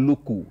wanabai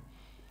luku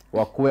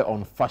wakwe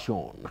on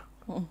fashion.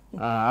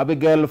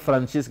 Abigail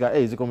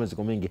Francisca,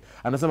 ziko mingi.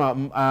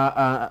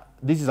 Anasema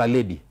this is a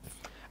lady.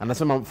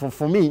 Anasema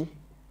for me,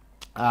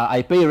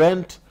 I pay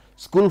rent,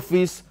 school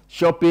fees,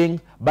 shopping,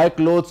 buy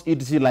clothes,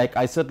 etc. Like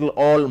I settle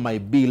all my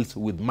bills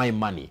with my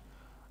money.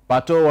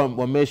 Pato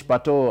Wamesh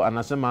Pato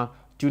anasema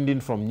tuned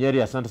in from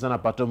Nyeri. Asante sana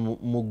Pato.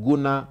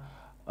 Muguna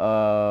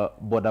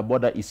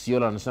boda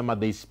Isiolo anasema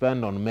they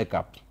spend on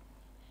makeup.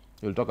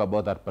 We'll talk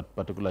about that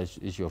particular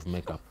issue of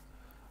makeup.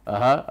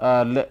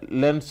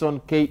 Lenson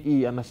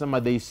KE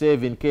anasema they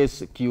save in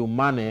case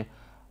kiumane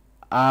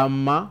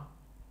ama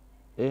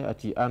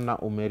ati ana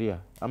umeria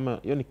ama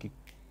yoni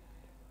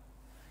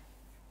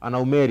ana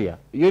umeria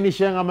yoni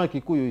sheng ama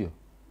Kikuyu hiyo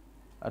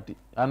ati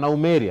ana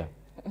umeria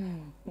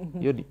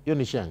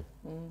yoni sheng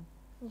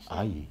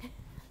ai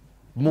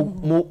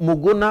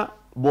Muguna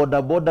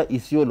boda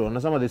Isiolo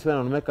anasema they spend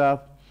on makeup.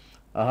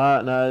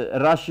 Na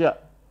Russia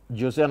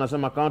Jose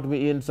anasema count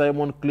me in.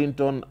 Simon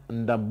Clinton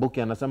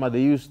Ndambuki anasema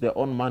they use their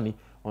own money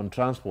on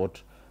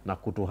transport na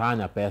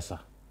kutuhanya pesa.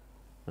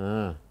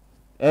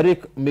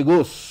 Eric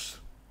Migos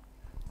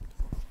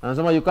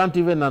anasema you can't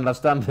even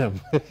understand them.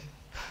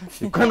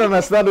 You can't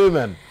understand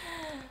women.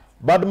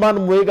 Badman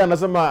Mwiga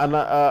anasema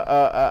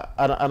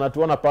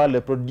anatuona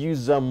pale.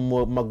 Producer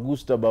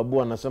Magusta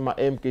Babu anasema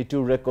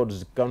MK2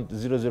 Records count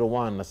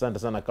 001. Asante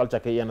sana. Culture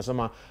KE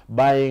anasema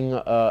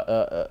buying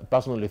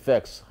personal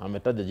effects.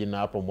 Ametaja jina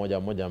hapo moja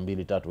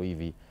 2 3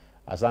 hivi.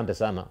 Asante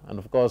sana. And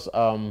of course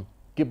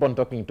keep on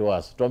talking to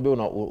us. Tuambie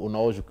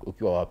unaoje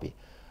ukiwa wapi.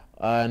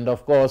 And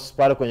of course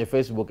pale kwenye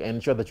Facebook,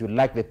 ensure that you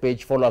like the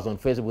page, follow us on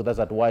Facebook, that's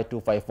at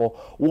Y254.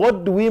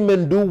 What do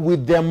women do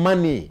with their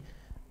money?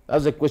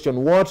 That's the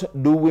question. What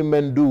do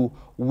women do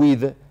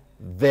with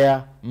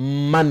their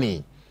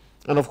money?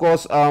 And of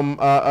course,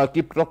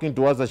 keep talking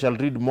to us. I shall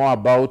read more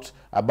about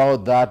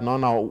that.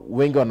 Naona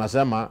wengi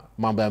wanasema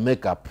mambo ya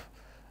makeup.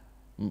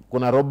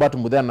 Kuna Robert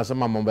Mudhe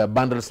anasema mambo ya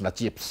bundles na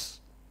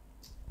chips.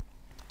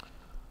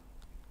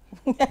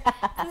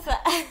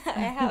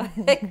 I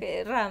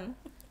have Ram.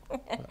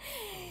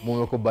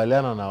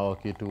 Mumekubaliana na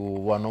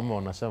kitu wanaume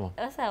wanasema?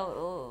 Sasa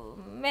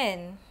men,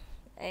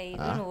 I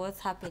don't know what's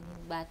happening,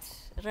 but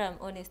Ram,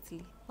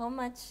 honestly, how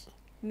much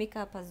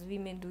makeup as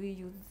women do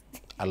you use?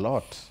 A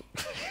lot.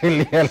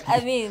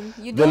 I mean,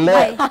 you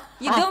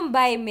don't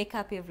buy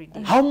makeup every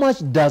day. How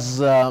much does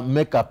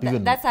makeup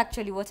even? That's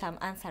actually what I'm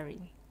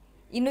answering.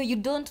 You know, you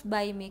don't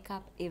buy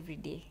makeup every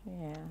day.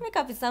 Yeah.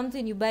 Makeup is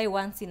something you buy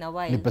once in a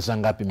while. Ni pesa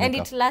ngapi makeup? And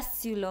it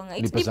lasts you longer.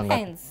 It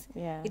depends.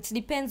 Yeah. It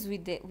depends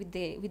with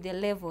the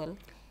level.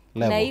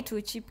 Kuna hii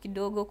tu cheap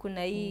kidogo,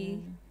 kuna hii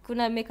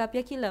kuna makeup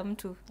ya kila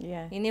mtu.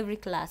 Yeah. In every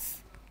class.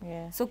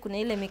 Yeah. So kuna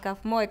ile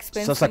makeup more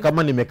expensive. Sasa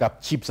kama ni makeup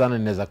cheap sana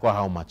inaweza kuwa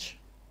how much?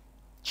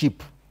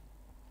 Cheap.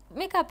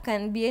 Makeup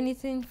can be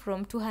anything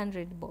from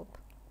 200 bob.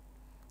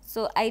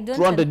 So I don't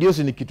 200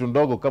 yosi ni kitu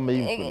ndogo kama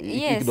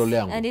hii yes, kidole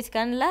yangu. and it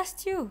can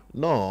last you.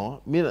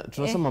 No, mimi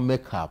tunasema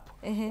makeup.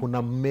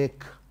 Kuna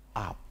make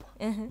up.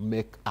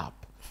 Make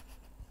up.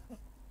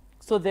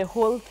 So the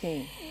whole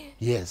thing.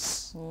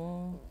 Yes.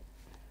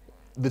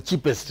 The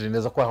cheapest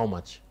inaweza kuwa how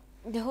much?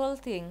 The whole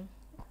thing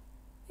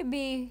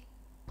maybe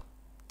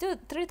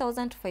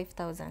 3,000 to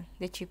 5,000,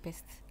 the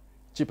cheapest.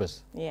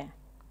 Cheapest. Yeah.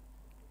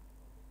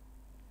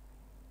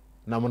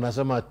 Na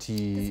mnasema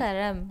ati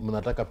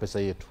mnataka pesa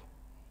yetu.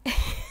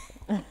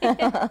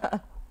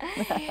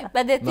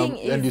 But the thing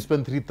is, and you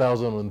spend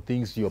 3,000 on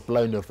things you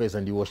apply on your face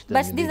and you wash them.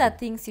 But these are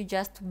things you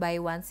just buy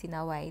once in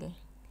a while.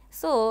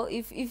 So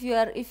if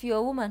you're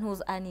a woman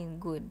who's earning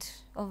good,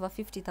 over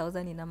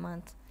 50,000 in a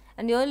month,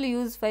 and you only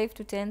use 5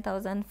 to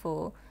 10,000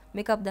 for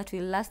makeup that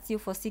will last you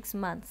for 6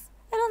 months,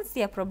 I don't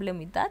see a problem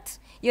with that.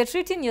 You're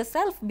treating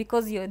yourself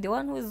because you're the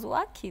one who's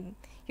working.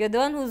 You're the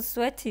one who's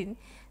sweating.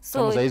 So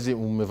kama saizi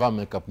umevaa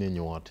makeup ninyi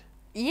wote.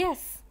 Yes.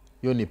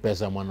 Hiyo ni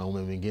pesa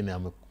mwanaume mwingine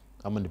ama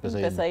ni pesa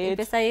yenu?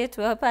 Pesa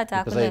yetu hapa hata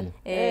hakuna.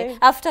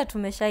 After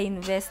tumesha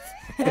invest.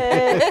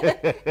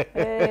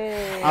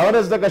 I want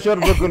us to take a short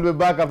break. We'll be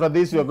back after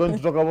this. We are going to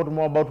talk about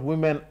more about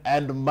women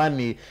and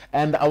money.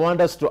 And I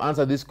want us to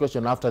answer this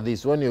question after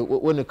this. When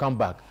you come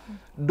back,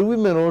 do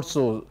women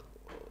also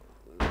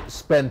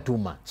spend too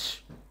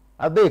much?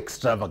 Are they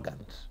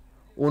extravagant?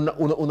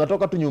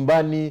 Unatoka tu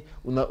nyumbani,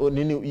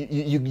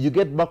 you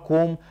get back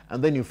home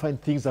and then you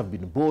find things have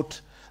been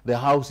bought. The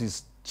house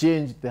is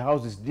changed. The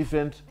house is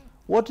different.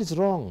 What is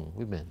wrong,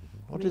 women?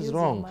 What is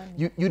wrong?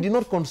 You did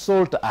not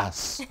consult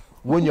us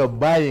when you're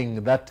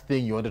buying that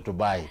thing you wanted to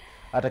buy.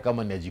 Hata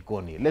kama ni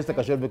jikoni. Let's take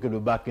a short break. We'll be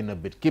back in a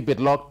bit. Keep it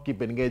locked.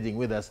 Keep engaging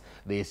with us.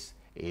 This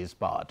is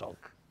Power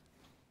Talk.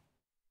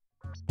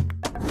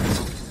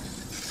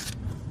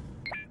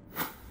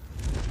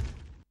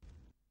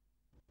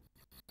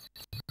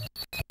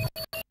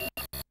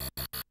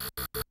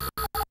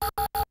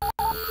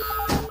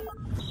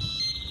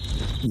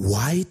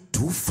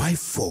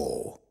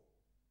 Y254.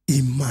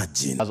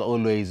 Imagine. As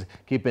always,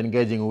 keep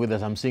engaging with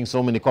us. I'm seeing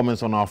so many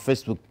comments on our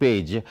Facebook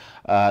page.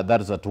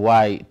 That is at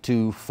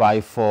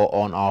Y254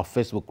 on our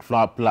Facebook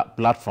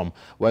platform,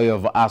 where you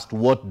have asked,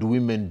 what do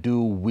women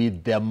do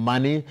with their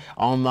money?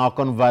 On our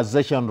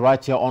conversation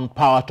right here on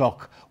Power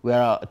Talk, we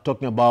are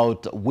talking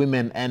about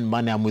women and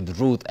money. I'm with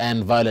Ruth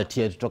and Violet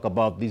here to talk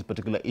about this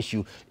particular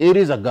issue. It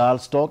is a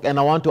girl's talk, and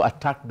I want to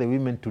attack the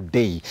women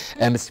today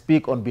and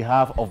speak on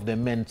behalf of the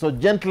men. So,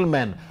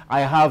 gentlemen, I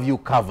have you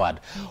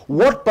covered.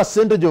 What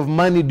percentage of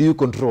money do you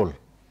control?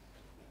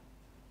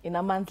 In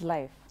a man's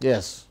life?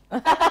 Yes.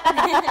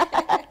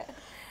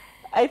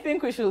 I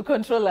think we should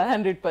control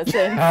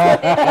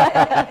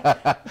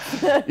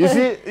 100%. You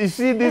see,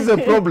 this is a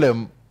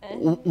problem.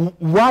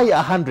 Why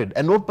 100?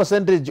 And what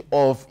percentage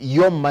of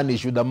your money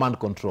should a man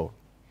control?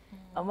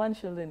 A man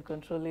shouldn't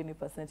control any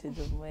percentage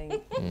of my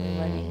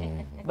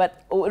money.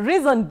 But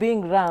reason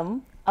being,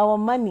 Ram, our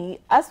money,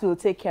 us will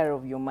take care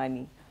of your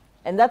money.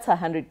 And that's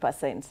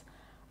 100%.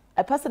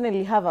 I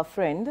personally have a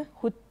friend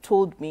who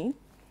told me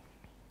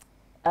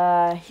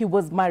he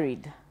was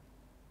married.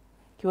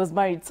 He was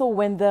married. So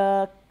when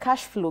the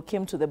cash flow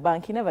came to the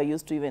bank, he never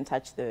used to even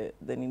touch the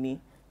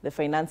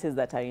finances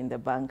that are in the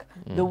bank.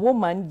 The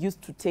woman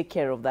used to take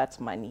care of that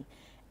money.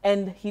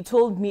 And he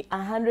told me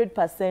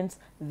 100%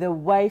 the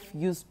wife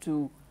used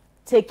to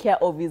take care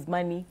of his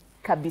money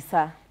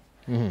kabisa.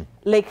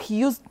 Like he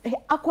used,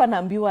 hakuwa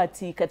naambiwa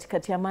ati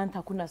katikati ya month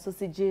hakuna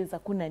sausages,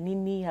 hakuna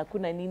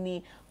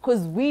nini,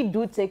 because we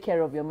do take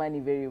care of your money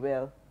very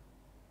well.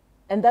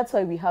 And that's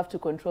why we have to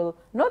control,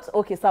 not,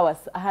 okay, so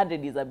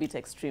 100 is a bit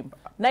extreme,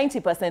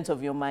 90%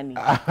 of your money.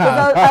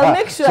 I'll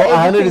make sure so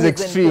 100 is in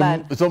extreme,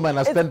 plan. so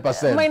minus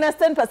 10%. Minus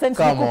 10%.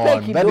 Come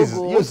on, that is,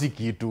 you see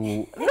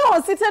kitu.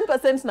 No, see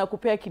 10%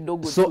 nakupea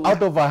kidogo. So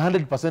out of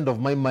 100% of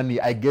my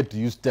money, I get to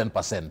use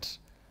 10%.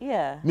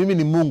 Yeah. Mimi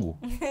ni Mungu.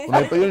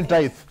 Unaipa hiyo ni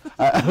tithe.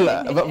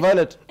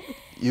 Violet,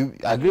 you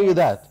agree with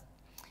that?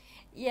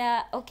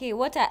 Yeah, okay.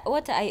 What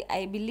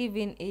I believe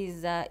in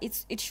is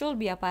it should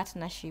be a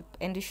partnership,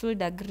 and you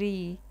should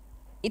agree.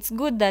 It's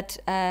good that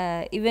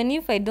even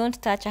if I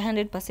don't touch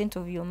 100%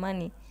 of your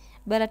money,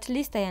 but at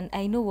least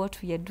I know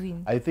what we are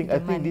doing. I think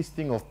this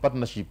thing of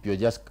partnership, you're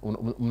just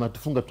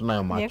mnatufunga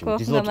tunayo macho.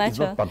 It's not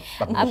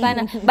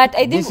partnership. But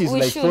I think this is we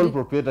like should. sole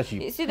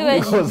proprietorship. You see the way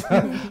because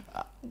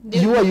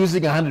you are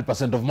using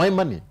 100% of my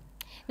money.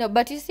 No,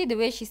 but you see the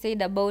way she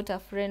said about a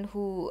friend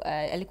who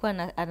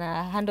alikuwa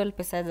ana handle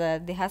pesa za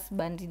the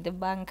husband in the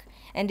bank,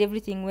 and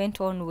everything went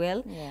on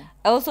well. Yeah.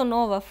 I also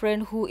know of a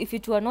friend who, if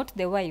it were not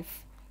the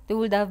wife, they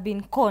would have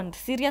been conned,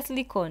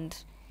 seriously conned,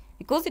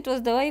 because it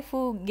was the wife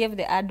who gave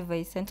the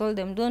advice and told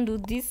them, don't do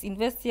this,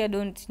 invest here,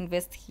 don't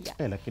invest here.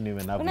 Lakini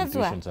women have Unajua?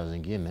 intuition saa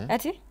zingine.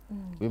 Ati?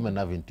 Women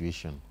have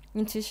intuition.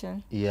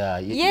 Intuition. Yeah,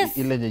 Yes.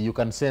 you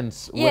can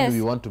sense Yes. when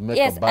we want to make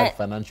Yes, a bad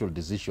financial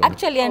decision.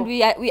 Actually, and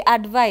we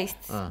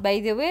advised,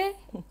 by the way,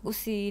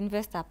 usi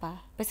invest hapa,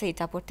 pesa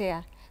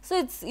itapotea. So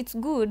it's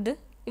good,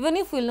 even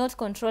if we'll not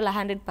control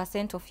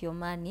 100% of your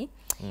money,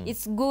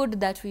 it's good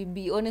that we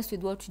be honest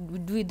with what we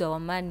do with our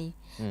money.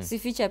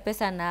 Sificha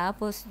pesa na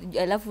hapo,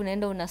 alafu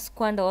unaenda una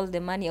squander all the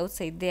money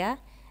outside there,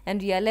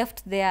 and we are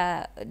left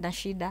there na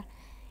shida.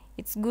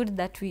 It's good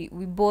that we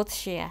both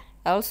share.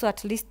 Also,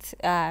 at least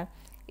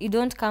you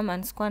don't come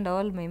and squander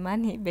all my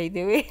money, by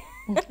the way.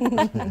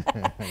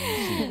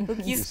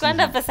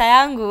 Ukisquander pesa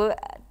yangu,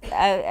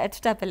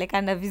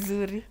 tutapelekana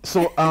vizuri.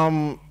 So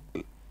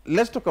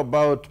let's talk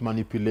about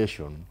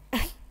manipulation.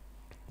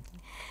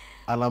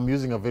 And I'm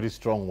using a very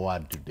strong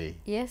word today.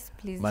 Yes,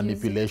 please.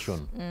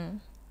 Manipulation.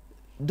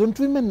 Don't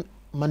women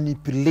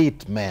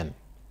manipulate men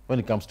when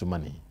it comes to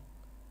money?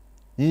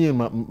 Nyinyi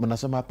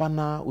mnasema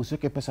hapana,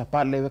 usiweke pesa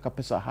pale, weka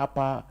pesa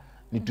hapa,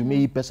 nitumie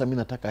hii pesa,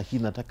 mimi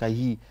nataka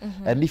hii.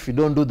 And if you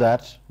don't do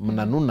that,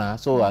 mnanuna,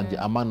 so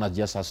a man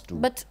just has to.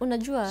 But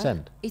unajua,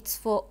 send. It's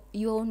for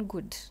your own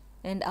good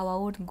and our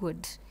own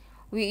good.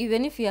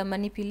 Even if we are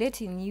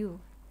manipulating you,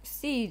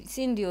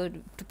 si ndio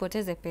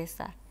tupoteze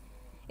pesa.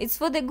 It's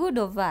for the good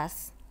of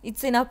us.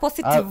 It's in a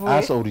positive way.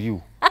 Us or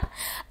you?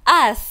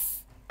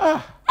 Us.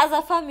 As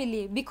a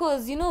family.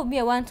 Because, you know, me,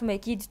 I want my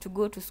kids to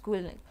go to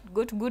school,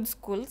 go to good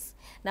schools,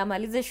 na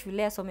malize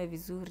shule asome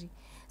vizuri.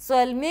 So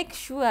I'll make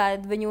sure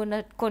when you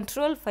wanna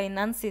control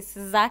finances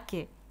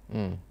zake,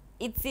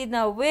 it's in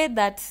a way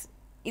that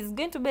is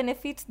going to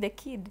benefit the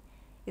kid.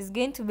 It's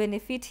going to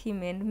benefit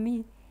him and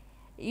me.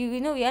 You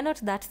know, we are not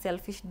that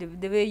selfish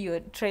the way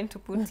you're trying to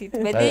put it.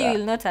 But then you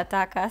will not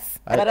attack us.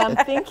 But I'm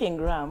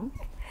thinking, Ram,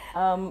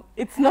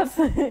 it's not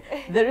the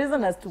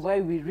reason as to why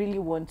we really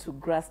want to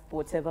grasp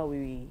whatever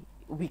we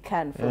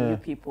can from you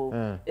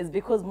people is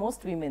because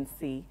most women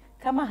say,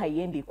 kama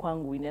haiendi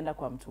kwangu inaenda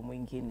kwa mtu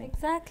mwingine.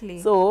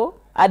 Exactly. So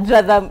I'd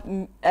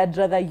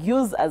rather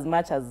use as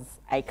much as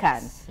I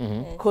can,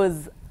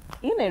 because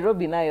in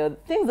Nairobi nayo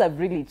things have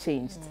really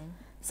changed.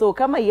 So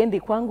kama haiendi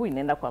kwangu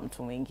inaenda kwa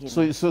mtu mwingine.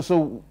 So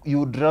you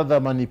would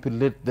rather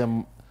manipulate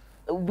them.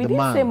 We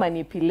didn't say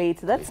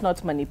manipulate. That's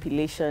not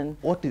manipulation.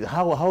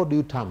 How do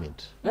you term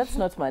it? That's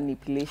not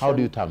manipulation. How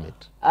do you term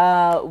it?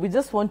 We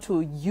just want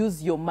to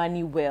use your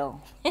money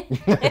well.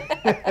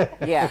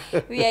 Yeah.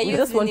 We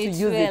just want to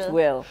use it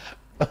well.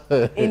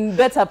 In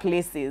better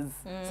places.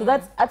 So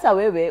that's hata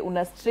wewe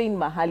una strain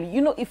mahali.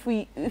 You know, if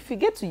we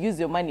get to use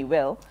your money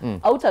well,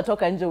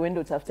 hautatoka nje uende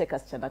utafute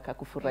kasichana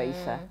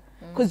kakufurahisha.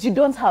 Because you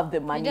don't have the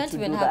money to do that. You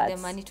don't even have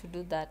the money to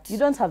do that. You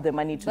don't have the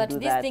money to do that. But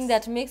this thing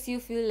that makes you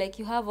feel like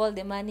you have all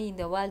the money in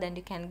the world and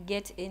you can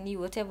get any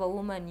whatever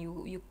woman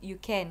you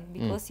can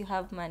because you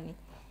have money.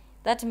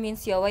 That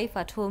means your wife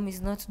at home is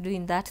not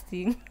doing that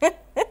thing.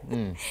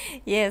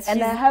 Yes.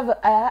 And I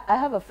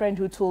have a friend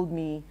who told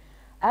me,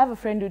 for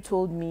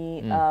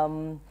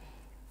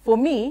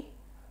me,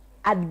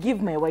 I'd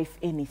give my wife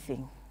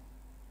anything.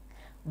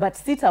 But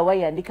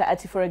sitawahi andika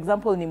ati, for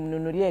example,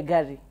 nimnunulie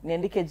gari,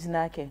 niandike jina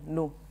yake,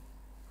 no.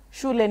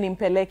 Shule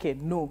nimpeleke,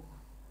 no.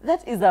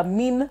 That is a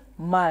mean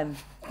man.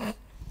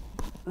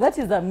 That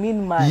is a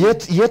mean man.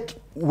 Yet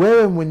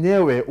wewe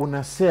mwenyewe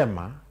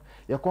unasema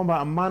ya kwamba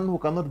a man who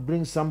cannot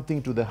bring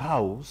something to the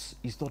house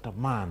is not a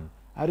man.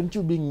 Aren't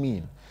you being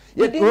mean?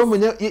 Yet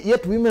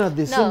women are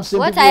the same people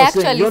who are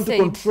saying you want to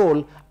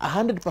control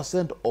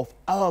 100% of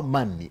our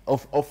money,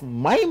 of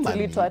my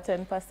money. To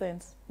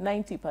 10%,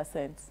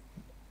 90%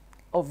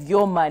 of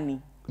your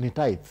money. Ni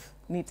tithe.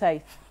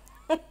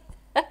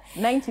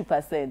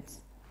 90%.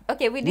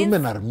 Okay,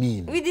 women are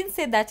mean. We didn't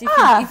say that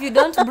if you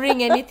don't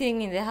bring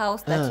anything in the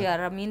house that you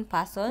are a mean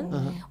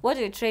person. What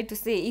we tried to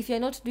say, if you're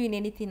not doing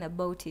anything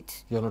about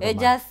it, you're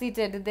just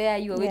seated there,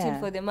 you're waiting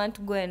for the man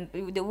to go and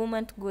the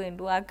woman to go and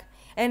work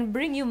and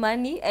bring you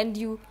money, and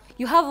you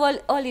have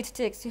all it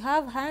takes. You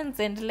have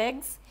hands and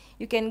legs.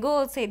 You can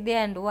go outside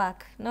there and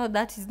work. No,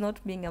 that is not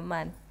being a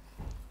man.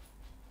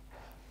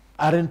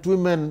 Aren't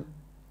women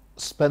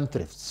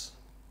spendthrifts?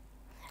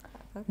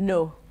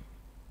 No.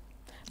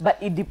 But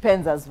it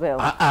depends as well.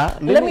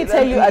 Let me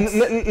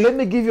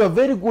give you a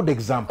very good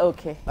example.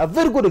 Okay. A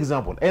very good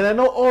example. And I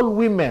know all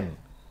women,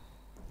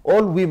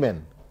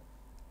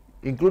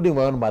 including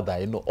my own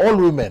mother, all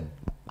women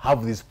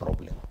have this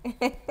problem.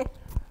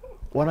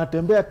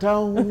 Wanatembea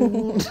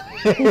town,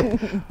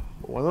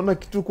 wanaona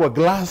kitu kwa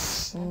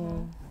glass.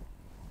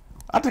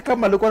 Hata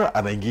kama alikuwa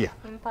anaingia.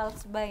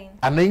 Impulse buying.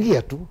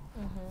 Anaingia tu.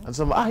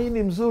 Anasema, hii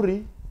ni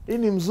mzuri, hii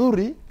ni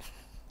mzuri.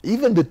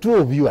 Even the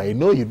two of you, I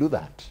know you do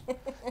that.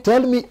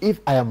 Tell me if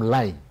I am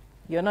lying.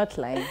 You're not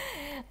lying.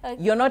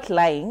 Okay. You're not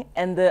lying,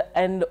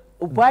 and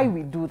why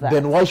we do that?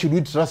 Then why should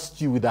we trust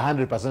you with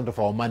 100% of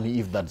our money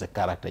if that's the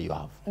character you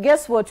have?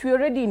 Guess what? We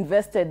already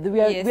invested.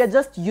 We are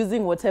just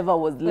using whatever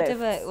was left.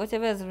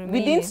 Whatever is remaining.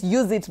 We didn't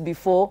use it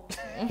before.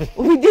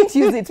 We didn't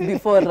use it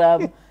before.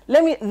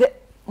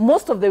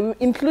 Most of them,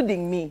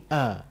 including me,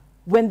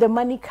 when the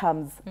money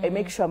comes, I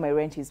make sure my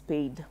rent is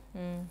paid.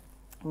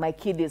 My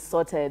kid is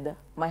sorted.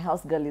 My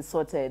house girl is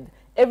sorted.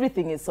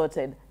 Everything is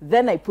sorted.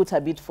 Then I put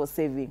a bit for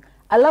saving.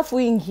 Alafu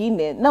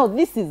ingine, now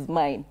this is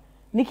mine.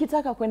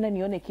 Nikitaka kwenda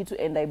nione kitu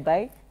and I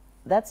buy,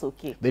 that's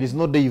okay. There is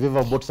no day you've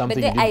ever bought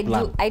something you didn't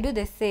plan. I do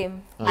the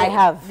same. I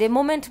have. The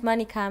moment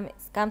money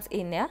comes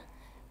in, yeah,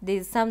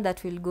 there's some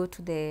that will go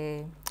to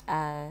the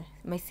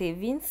my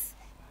savings,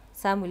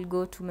 some will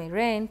go to my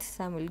rent,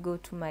 some will go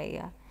to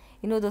my,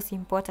 those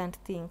important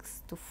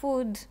things, to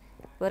food,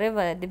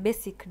 whatever, the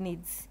basic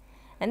needs.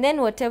 And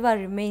then whatever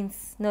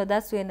remains, no,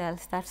 that's when I'll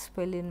start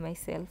spoiling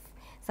myself.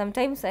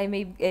 Sometimes I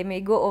may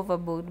go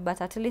overboard,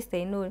 but at least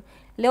I know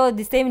leo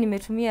this time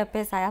nimetumia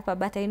pesa hapa,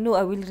 but I know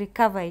I will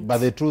recover it. But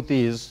the truth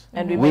is,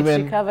 and we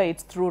might recover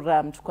it through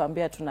RAM.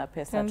 Tukwambia tuna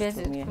pesa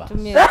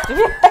tutumie.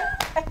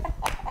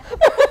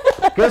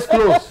 Case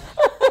closed.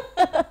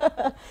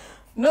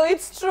 No,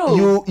 it's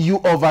true. You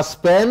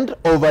overspend,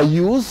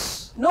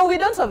 overuse. No, we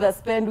don't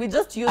overspend. We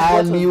just use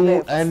what was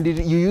left. And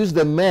you use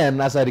the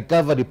men as a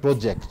recovery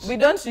project. We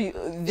don't.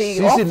 They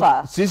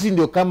offer. Sisi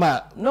ndio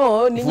kama.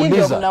 No, ninyi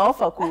ndio mna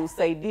offer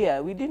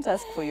kusaidia. We didn't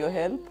ask for your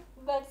help.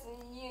 But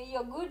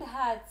your good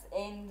heart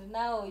and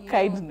now your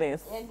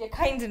kindness. And your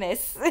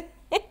kindness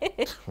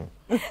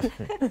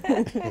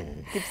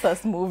keeps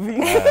us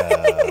moving.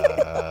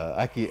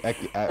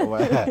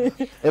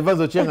 Evans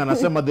Ochieng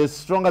anasema the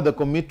stronger the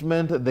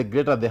commitment, the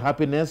greater the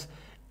happiness.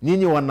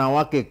 Nyinyi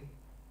wanawake,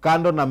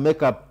 kando na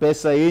meka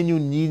pesa yenyu,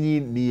 nyinyi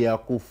ni ya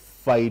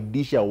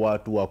kufaidisha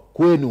watu wa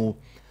kwenu.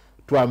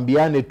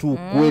 Tuambiane tu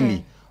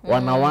kweli.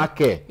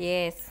 Wanawake.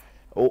 Yes.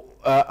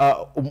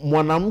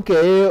 Mwanamke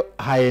yeye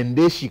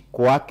haendeshi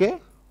kwake,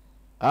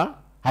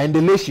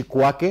 haendeleshi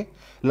kwake,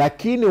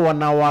 lakini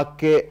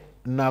wanawake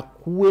na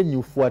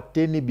kwenyu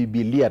fuateni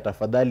Biblia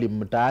tafadhali,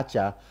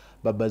 mtaacha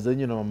baba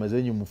zenyu na mama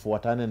zenyu,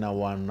 mfuatane na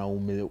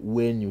wanaume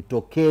wenyu,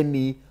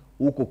 tokeni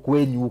huko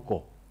kwenyu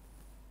huko.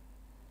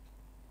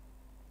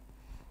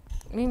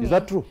 Is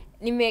that true?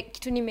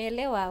 Kitu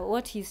nimeelewa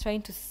what he's trying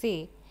to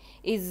say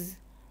is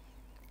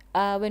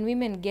when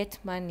women get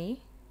money,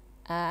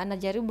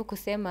 anajaribu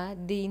kusema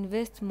they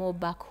invest more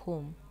back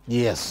home.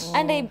 Yes.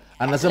 And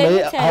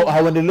anasema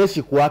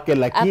hauendeleshi kwake,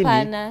 lakini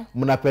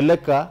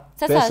mnapeleka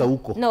pesa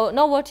huko.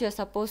 No, what you're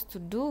supposed to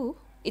do,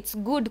 it's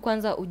good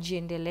kwanza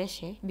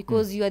ujiendeleshe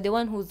because you are the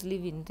one who's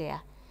living there.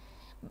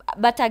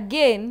 But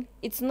again,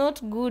 it's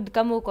not good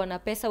kama uko na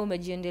pesa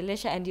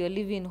umejiendelesha and you're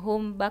living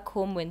back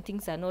home when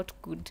things are not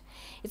good.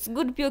 It's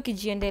good pia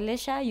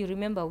ukijiendelesha, you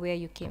remember where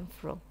you came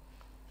from.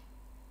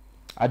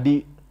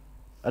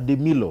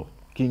 Adimilo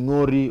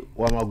Kingori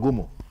wa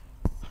Magumo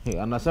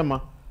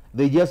anasema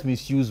they just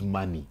misuse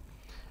money.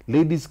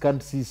 Ladies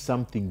can't see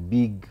something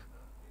big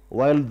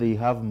while they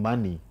have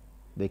money.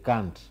 They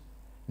can't.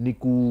 Ni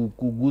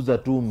kuguza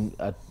tu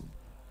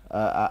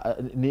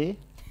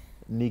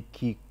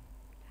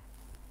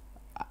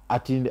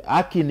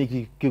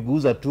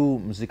nikiguza tu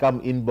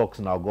msikam inbox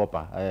na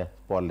ogopa.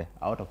 Pole,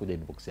 hawatakuja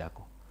inbox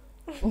yako.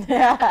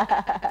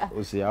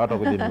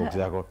 Hawatakuja inbox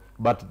yako.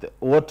 But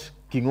what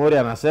Kingori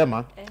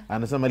anasema,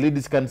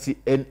 ladies can't see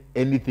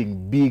anything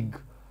big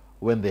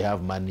when they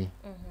have money.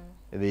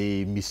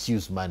 They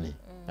misuse money.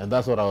 And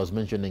that's what I was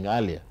mentioning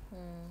earlier.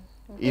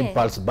 Okay.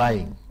 Impulse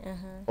buying.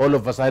 All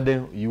of a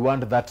sudden, you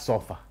want that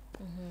sofa.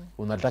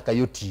 Unataka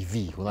your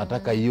TV.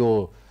 Unataka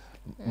your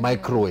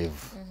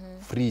microwave.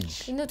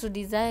 Fridge. To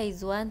desire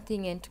is one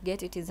thing and to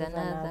get it is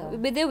another.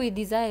 But then we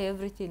desire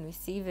everything we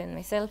see, even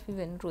myself,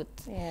 even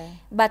Ruth. Yeah.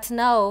 But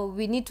now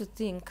we need to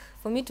think,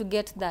 for me to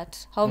get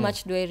that, how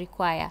much do I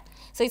require?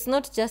 So it's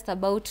not just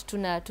about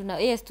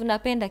yes,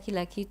 tunapenda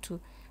kila kitu.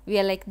 We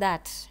are like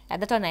that.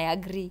 That one I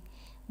agree.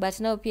 But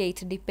now pia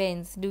it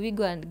depends. Do we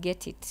go and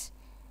get it?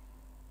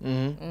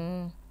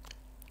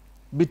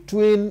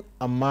 Between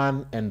a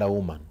man and a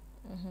woman,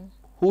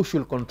 who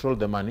should control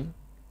the money?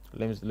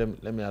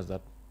 Let me ask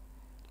that.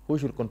 Who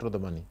should control the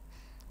money?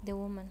 The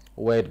woman.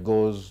 Where it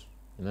goes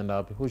and end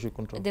up, who should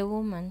control? The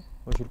woman.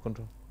 Who should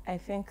control? I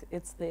think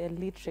it's the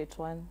illiterate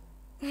one.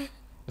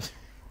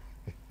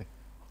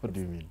 What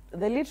do you mean?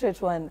 The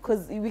illiterate one,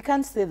 because we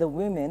can't say the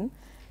women,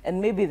 and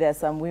maybe there are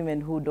some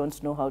women who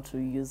don't know how to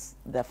use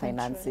their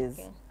finances.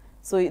 Okay.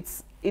 So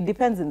it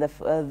depends in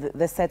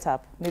the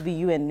setup. Maybe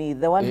you and me,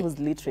 the one who's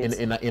literate.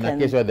 In a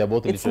case where they're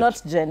both literate. It's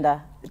not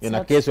gender. In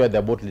a case where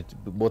they're both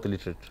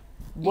literate.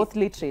 Both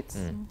literate.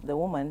 The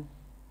woman.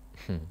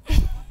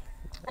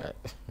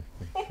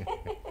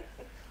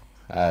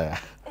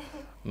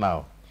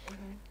 Now,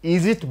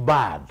 is it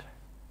bad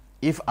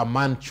if a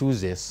man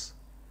chooses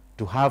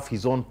to have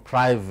his own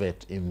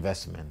private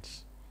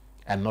investments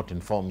and not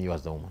inform you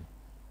as the woman?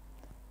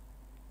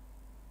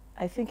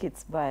 I think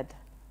it's bad.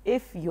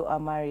 If you are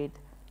married,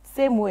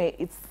 same way,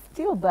 it's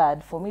still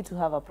bad for me to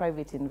have a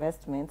private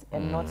investment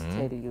and not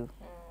tell you.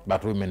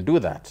 But women do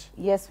that.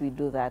 Yes, we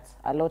do that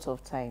a lot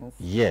of times.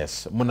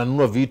 Yes.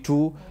 Munanunua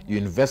vitu, you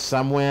invest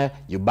somewhere,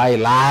 you buy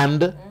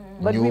land,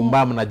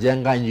 nyumba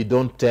mnajenga, and you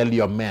don't tell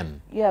your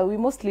men. Yeah, we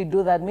mostly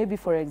do that. Maybe,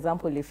 for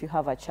example, if you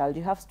have a child,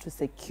 you have to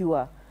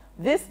secure.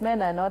 These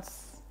men are not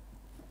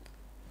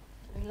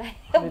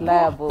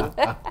reliable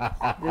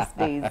these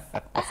days.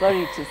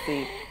 Sorry to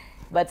say.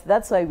 But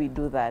that's why we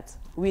do that.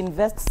 We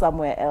invest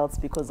somewhere else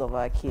because of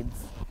our kids.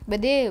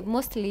 But they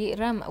mostly,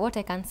 Ram, what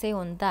I can say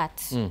on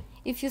that,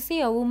 if you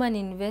see a woman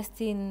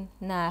investing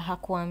na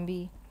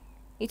hakuambi,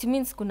 it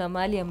means kuna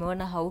mali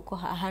ameona hauko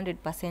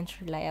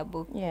 100%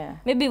 reliable. Yeah.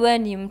 Maybe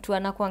when ni mtu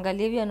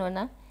anakuangalia hivi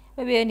anaona,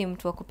 maybe wewe ni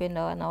mtu wa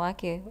kupenda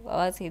wanawake,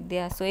 was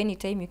there, so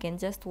anytime you can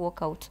just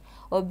walk out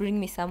or bring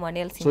me someone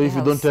else in So the if house.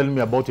 you don't tell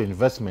me about your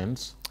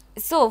investments,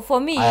 so for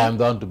me, I am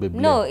down to be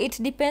blamed. no,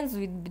 it depends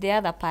with the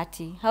other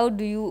party. How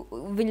do you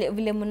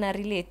vile muna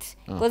relate?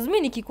 Because me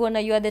nikikuona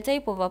you are the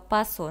type of a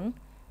person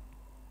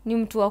ni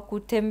mtu wa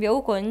kutembea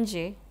huko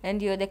nje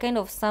and you're the kind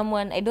of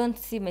someone I don't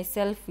see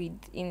myself with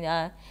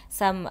in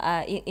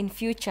in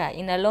future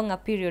in a longer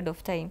period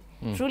of time.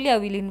 Truly I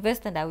will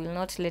invest and I will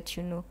not let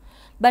you know.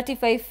 But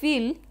if I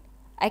feel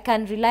I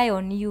can rely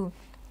on you,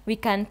 we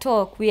can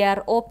talk, we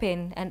are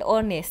open and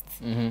honest.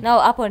 Now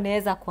hapo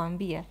naweza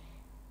kuambia.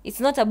 It's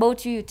not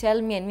about you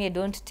tell me and me I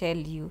don't tell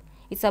you.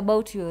 It's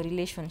about your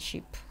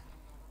relationship.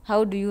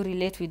 How do you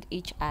relate with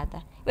each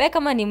other? Wewe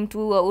kama ni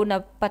mtu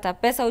unapata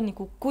pesa au ni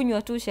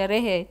kukunywa tu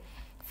sherehe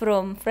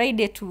from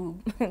Friday to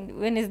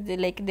Wednesday,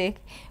 like the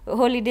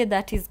holiday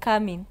that is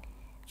coming.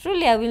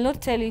 Truly I will not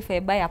tell you if I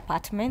buy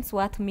apartments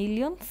worth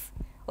millions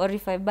or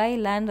if I buy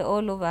land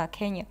all over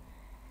Kenya.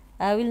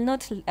 I will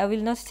not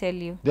tell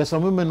you. There are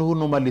some women who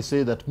normally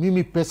say that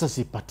mimi pesa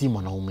sipati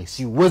mwanaume,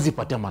 siwezi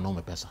patia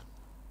mwanaume pesa.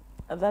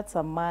 That's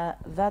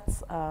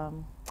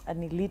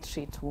an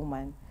illiterate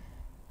woman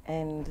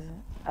and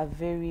a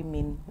very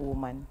mean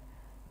woman.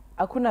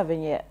 Hakuna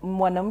venye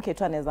mwanamke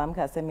tu anaweza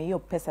amka aseme hiyo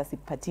pesa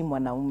sipati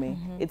mwanaume.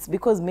 It's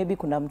because maybe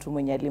kuna mtu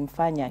mwenye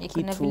alimfanya kitu.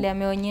 Kuna vile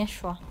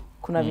ameonyeshwa.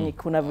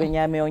 Kuna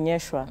venye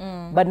ameonyeshwa.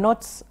 But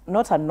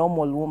not a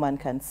normal woman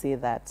can say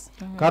that.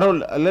 Carol,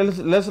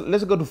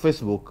 let's go to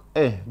Facebook.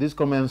 These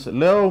comments.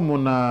 Leo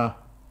muna,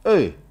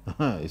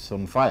 it's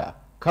on fire.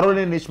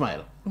 Caroline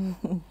Ishmael.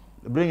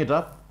 Bring it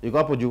up. Iko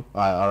hapo juu.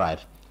 All right.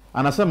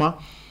 Anasema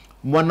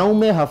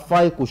mwanaume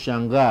hafai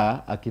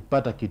kushangaa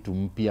akipata kitu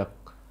mpya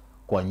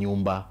kwa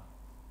nyumba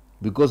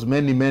because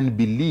many men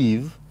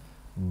believe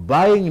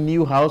buying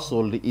new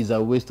household is a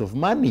waste of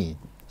money.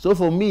 So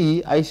for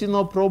me, I see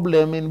no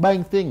problem in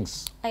buying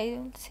things. I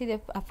don't see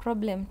a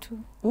problem too.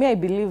 Me, I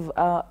believe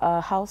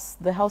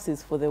the house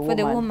is for the woman.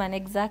 For the woman,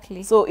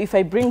 exactly. So if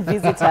I bring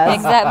visitors,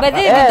 exactly. But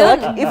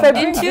then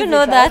didn't you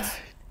know that?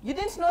 You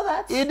didn't know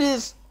that? It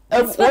is.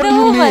 It's for the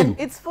woman.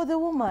 It's for the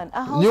woman.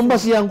 A house. Nyumba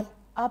si yangu.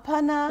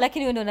 Hapana.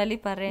 Lakini wewe ndo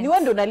unalipa rent. Ni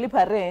wewe ndo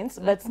unalipa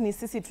rent, but ni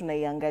sisi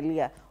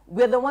tunaiangalia.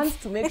 We are the ones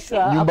to make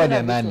sure. Nyumba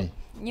ni nani?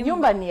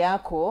 Nyumba ni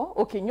yako.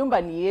 Okay,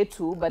 nyumba ni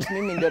yetu, but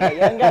mimi ndo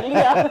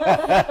naiangalia.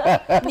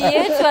 Ni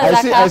yetu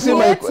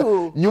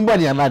azakamu. Nyumba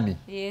ni ya nani?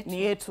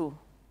 Ni yetu.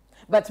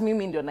 But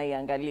mimi ndo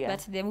naiangalia.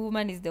 But the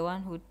woman is the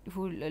one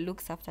who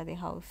looks after the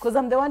house. Because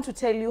I'm the one to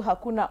tell you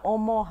hakuna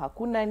omo,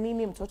 hakuna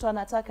nini, mtoto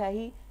anataka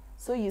hii.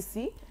 So you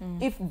see,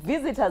 if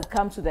visitors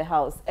come to the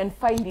house and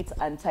find it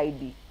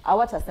untidy,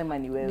 hawatasema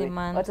ni wewe.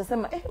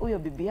 Watasema, huyo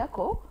bibi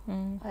yako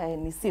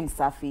ni si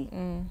msafi.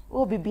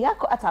 Huyo bibi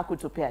yako hata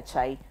hakutupea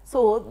chai.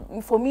 So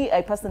for me,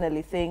 I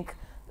personally think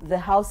the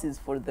house is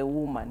for the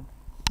woman,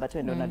 but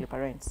wewe ndo unalipa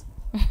rent.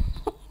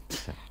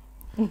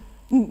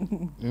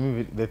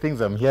 The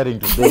things I'm hearing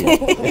today.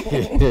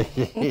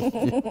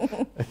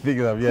 The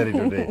things I'm hearing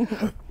today.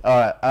 All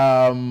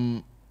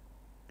right.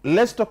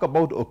 Let's talk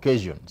about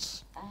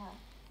occasions.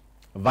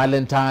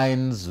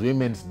 Valentine's,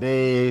 Women's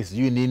Days,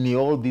 Unini,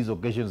 all these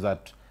occasions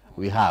that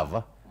we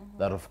have,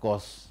 that of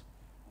course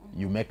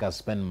you make us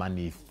spend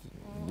money.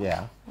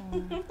 Yeah.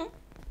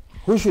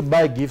 Who should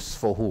buy gifts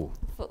for who?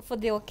 For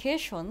the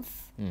occasions,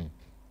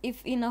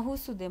 if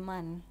inahusu the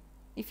man,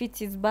 if it's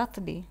his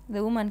birthday,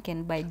 the woman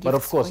can buy gifts for him. But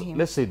of course,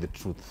 let's say the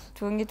truth.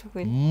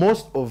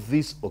 Most of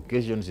these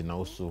occasions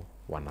inahusu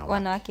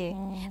wanawake.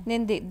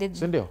 Then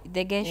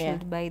the guy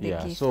should buy the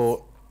gifts.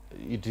 So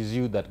it is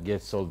you that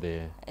gets all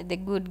the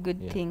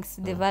good things,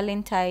 the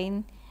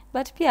Valentine,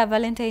 but pia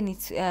Valentine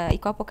it's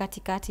iko hapo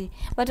katikati.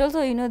 But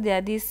also there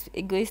are these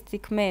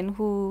egoistic men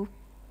who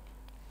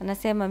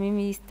anasema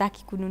mimi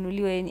sitaki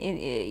kununuliwa,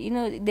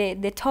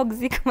 the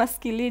toxic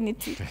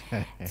masculinity.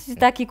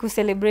 Sitaki ku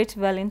celebrate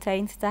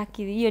Valentine,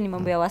 sitaki, hiyo ni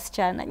mambo ya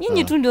wasichana.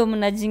 Nyinyi tu ndio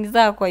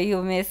mnajingiza kwa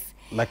hiyo mess.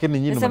 Lakini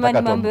nyinyi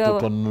mnataka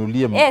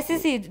tununulie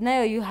sisi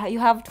nayo you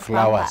have to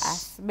pamper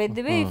us. By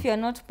the way, if you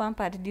are not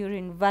pampered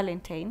during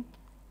Valentine,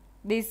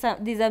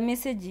 there's a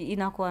message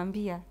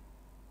inakuambia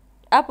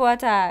hapo.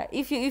 Hata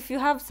if you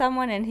have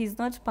someone and he's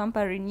not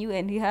pampering you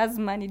and he has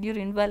money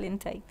during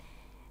Valentine,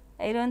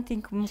 I don't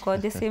think mko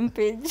on the same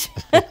page.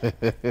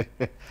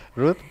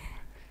 Ruth,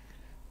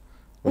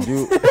 would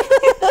you?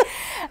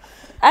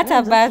 At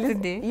a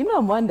birthday, You know,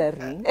 I'm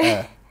wondering,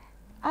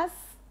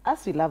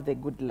 as we love the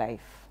good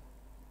life,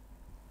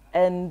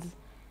 and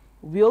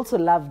we also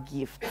love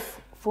gifts.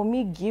 For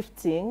me,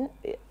 gifting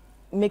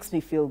makes me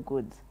feel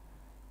good.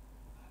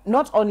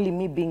 Not only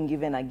me being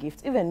given a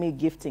gift, even me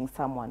gifting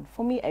someone.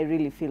 For me, I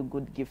really feel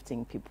good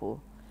gifting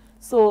people.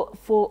 So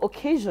for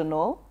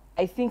occasional,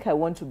 I think I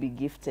want to be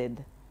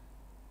gifted.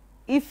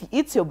 If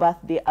it's your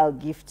birthday, I'll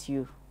gift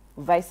you.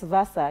 Vice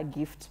versa,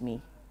 gift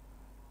me.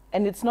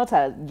 And it's not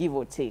a give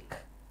or take.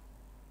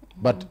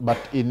 But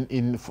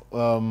in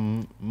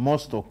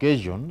most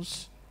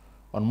occasions,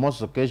 on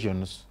most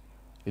occasions,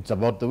 it's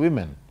about the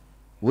women.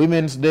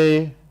 Women's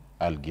Day,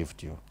 I'll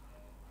gift you.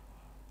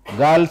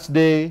 Girls'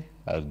 Day,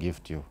 I'll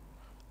gift you.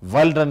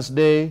 Valentine's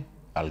Day,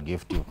 I'll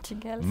gift you.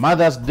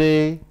 Mother's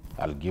Day,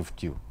 I'll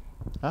gift you.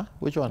 Huh?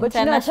 Which one? But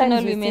you know, at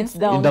times we sit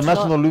down.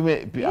 International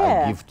Women,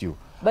 I'll gift you.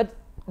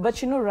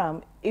 But you know,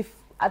 Ram, if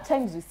at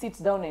times we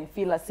sit down and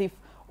feel as if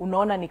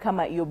unaona ni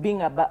kama you're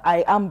being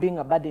I am being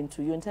a burden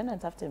to you, tena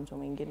nitafute mtu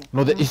mwingine.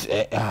 No, there is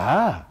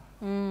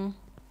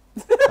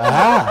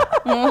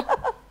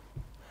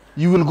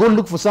you will go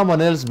look for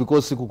someone else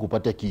because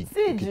sikukupatia ki.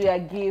 See your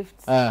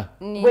gifts.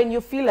 When you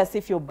feel as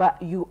if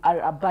you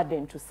are a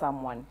burden to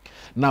someone.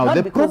 Now, Not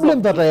the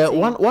problem that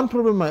one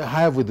problem I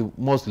have with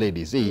most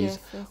ladies is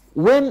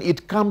when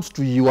it comes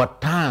to your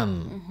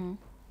turn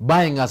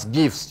buying us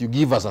gifts, you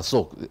give us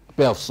a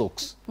pair of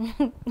socks.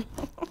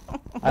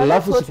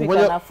 Alafu siku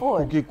moja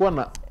ukikuwa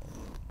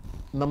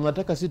na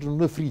mnataka si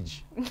tununue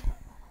fridge.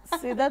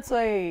 See, that's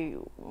why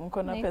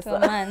mkona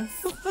pesa.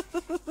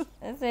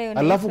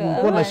 Alafu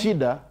kukuwa na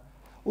shida,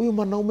 huyu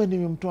mwanaume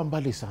nimemtoa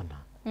mbali sana.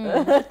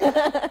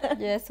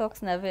 Yeah,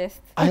 socks na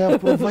vest. I have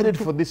provided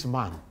for this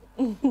man.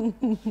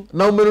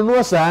 Na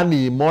umenunua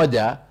sahani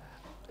moja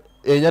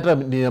yenye hata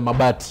ni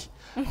mabati.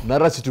 Na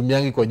hata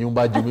situmiangi kwa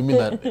nyumba juu mimi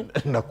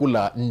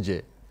nakula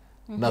nje.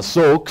 Na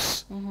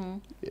socks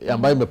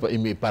ambayo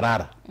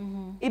imeparara.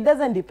 It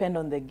doesn't depend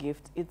on the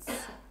gift. It's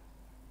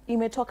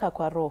imetoka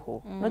kwa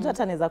roho. Unajua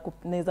hata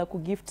naweza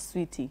kugift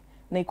sweetie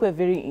na ikuwe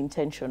very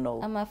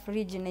intentional. Ama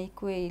fridge na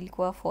ikuwe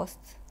ilikuwa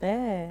forced.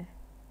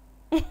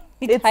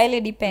 It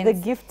highly depends. The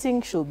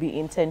gifting should be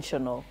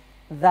intentional.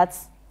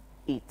 That's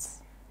it.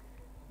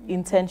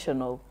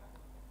 Intentional.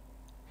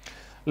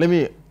 Let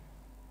me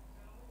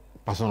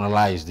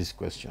personalize this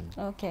question.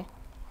 Okay.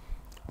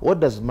 What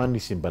does money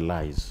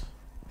symbolize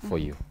for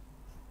you?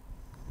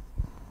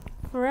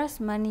 For us,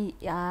 money...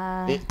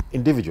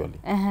 individually.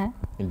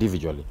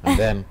 Individually. And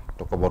then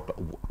talk about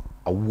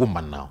a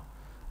woman now.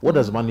 What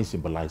does money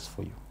symbolize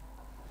for you?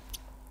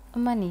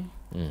 Money?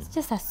 It's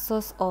just a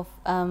source of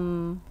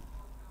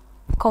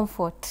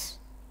comfort.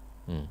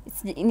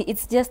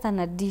 It's just an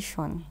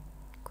addition.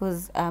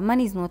 Because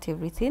money is not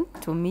everything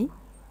to me.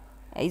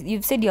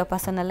 You've said you're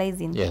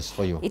personalizing. Yes,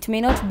 for you. It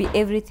may not be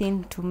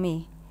everything to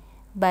me.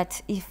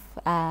 But if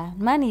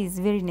money is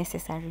very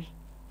necessary.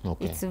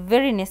 Okay. It's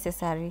very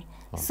necessary.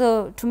 Oh.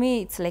 So to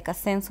me, it's like a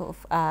sense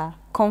of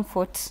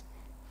comfort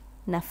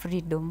na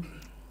freedom.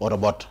 What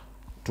about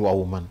to a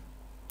woman?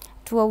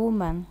 To a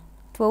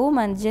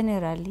woman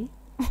generally,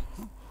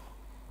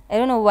 I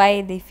don't know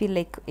why they feel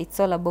like it's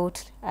all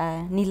about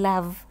ni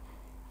love.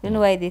 I don't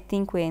know why they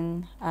think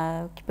when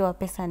ukipewa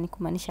pesa ni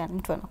kumaanisha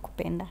mtu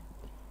anakupenda.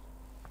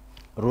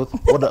 Ruth,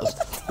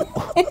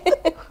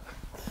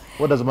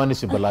 what does money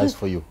symbolize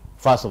for you?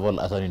 First of all,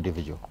 as an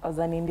individual. As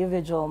an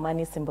individual,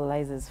 money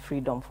symbolizes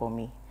freedom for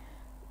me.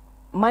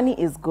 Money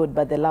is good,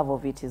 but the love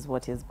of it is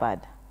what is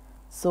bad.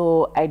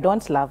 So I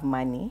don't love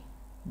money,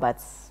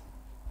 but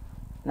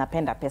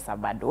napenda pesa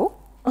bado.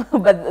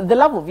 But the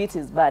love of it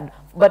is bad.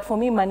 But for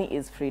me, money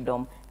is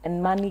freedom,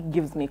 and money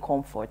gives me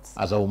comfort.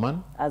 As a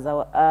woman? As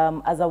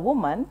a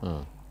woman,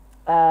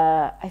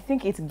 I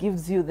think it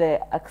gives you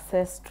the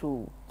access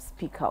to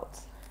speak out.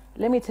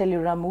 Let me tell you,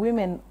 Ram,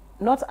 women,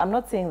 I'm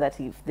not saying that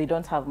if they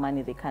don't have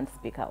money, they can't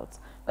speak out,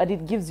 but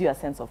it gives you a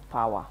sense of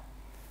power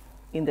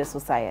in the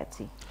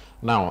society.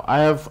 Now, I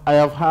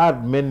have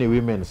heard many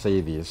women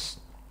say this.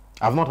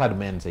 I've not heard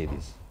men say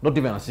this. Not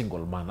even a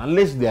single man,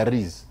 unless there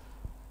is.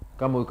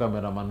 Kama huyu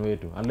cameraman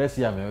wetu, unless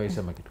yeye amewahi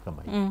sema kitu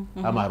kama hiyo.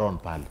 Ama Ron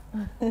pale.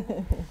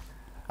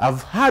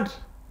 I've heard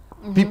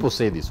people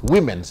say this,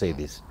 women say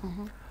this.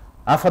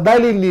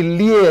 Afadhali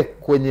nilie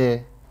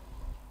kwenye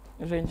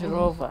Range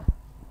Rover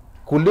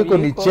kuliko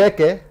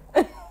nicheke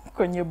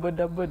kwenye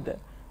boda boda.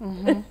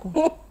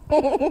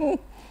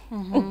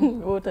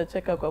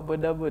 Utacheka kwa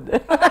boda boda.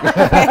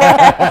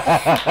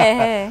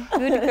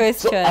 Good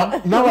question.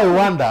 So, now I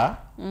wonder,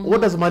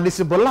 what does money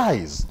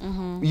symbolize?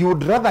 You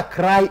would rather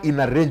cry in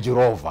a Range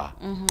Rover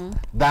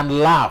than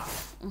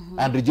laugh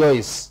and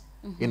rejoice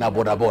in a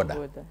boda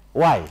boda.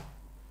 Why?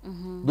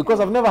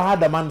 Because I've never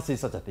heard a man say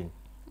such a thing.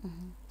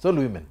 It's all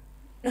women.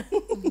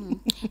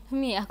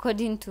 Me,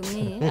 according to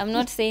me, I'm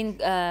not saying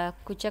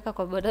kucheka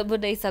kwa boda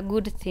boda is a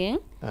good thing,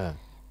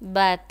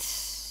 but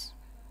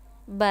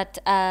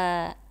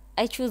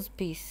I choose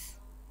peace.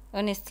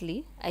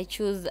 Honestly, I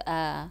choose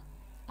a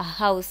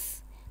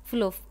house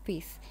full of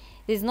peace.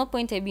 There's no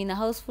point I be in a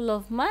house full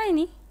of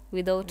money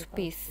without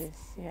peace.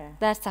 Yeah.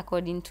 That's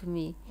according to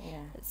me. Yeah.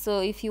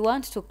 So if you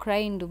want to cry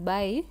in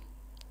Dubai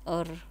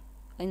or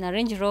in a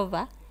Range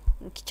Rover,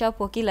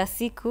 ukichapwa kila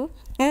siku,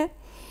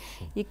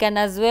 you can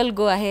as well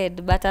go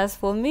ahead. But as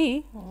for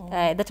me,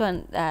 that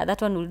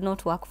one will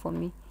not work for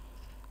me.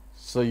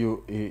 So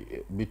you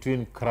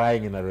between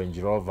crying in a Range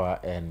Rover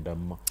and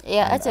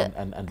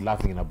and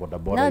laughing in a boda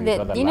boda.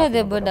 No, you know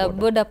the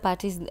boda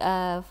part is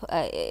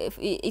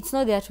it's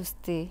not there to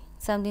stay.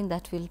 Something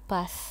that will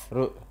pass.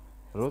 Ruth?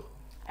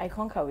 I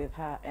concur with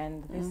her,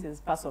 and this is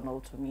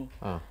personal to me.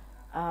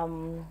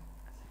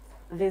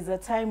 There's a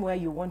time where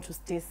you want to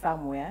stay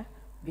somewhere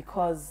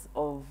because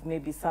of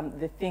maybe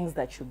the things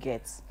that you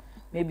get.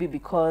 Maybe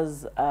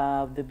because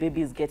the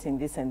baby is getting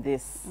this and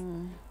this.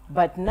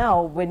 But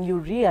now, when you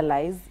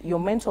realize your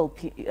mental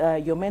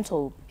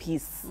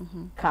peace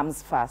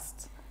comes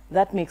first,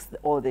 that makes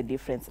all the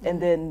difference. And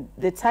then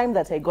the time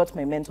that I got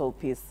my mental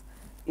peace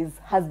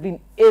has been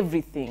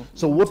everything.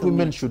 So what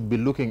women should be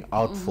looking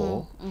out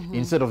for,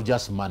 instead of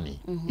just money,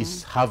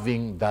 is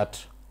having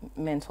that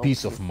mental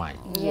peace of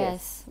mind.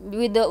 Yes.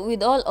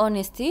 With all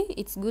honesty,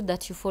 it's good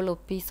that you follow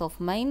peace of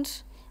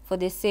mind for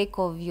the sake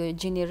of your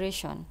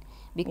generation.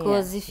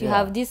 Because if you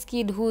have this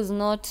kid who's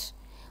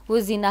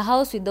in a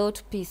house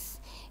without peace,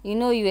 you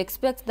know, you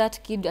expect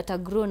that kid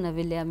atagrow na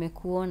vile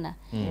amekuona.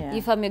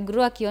 If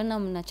amegrow akiona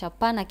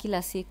mnachapana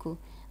kila siku,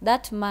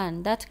 that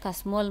man, that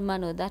small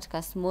man or that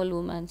small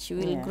woman, she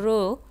will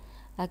grow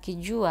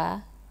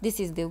akijua this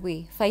is the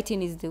way,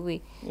 fighting is the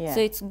way. So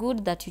it's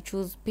good that you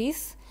choose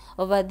peace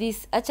over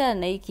this. Acha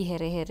na hiki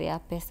here ya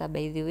pesa,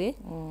 by the way.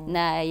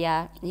 Na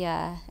ya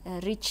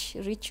rich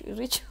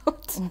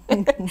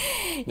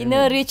you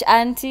know, rich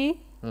auntie.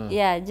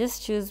 Yeah,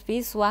 just choose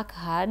peace, work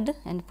hard,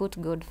 and put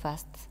God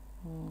first.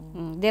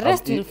 The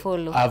rest will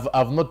follow.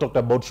 I've not talked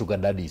about sugar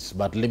daddies,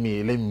 but let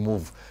me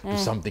move to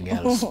something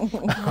else.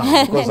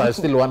 Because I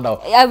still wonder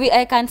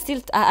I can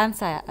still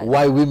answer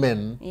why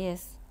women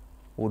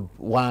would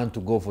want to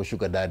go for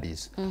sugar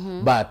daddies.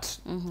 But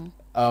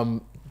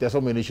there's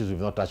so many issues we've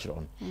not touched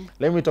on.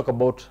 Let me talk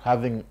about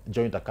having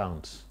joint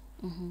accounts.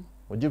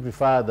 Would you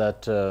prefer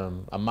that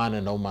a man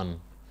and a woman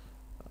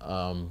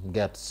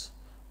gets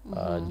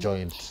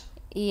joint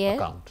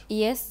account?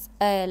 Yes.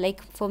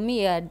 Like for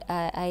me,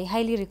 I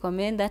highly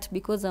recommend that,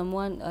 because I'm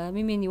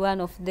mimi ni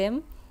one of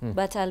them,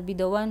 but I'll be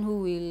the one who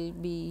will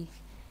be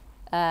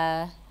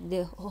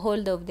the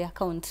holder of the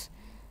account.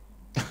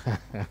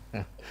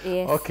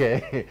 Yes.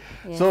 Okay.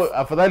 Yes.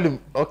 So for that,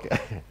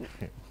 okay.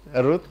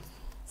 Ruth?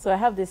 So I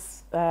have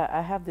this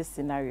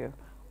scenario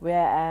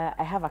where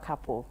I have a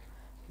couple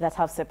that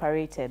have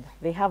separated.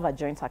 They have a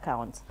joint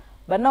account.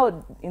 But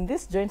now in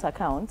this joint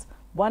account,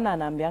 bwana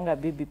anambianga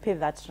bibi, pay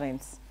that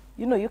rent.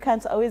 You know, you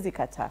can't always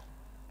ikata.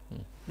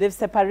 They've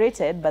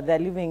separated, but they're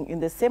living in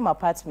the same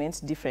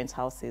apartment, different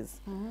houses.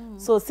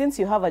 So since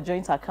you have a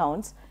joint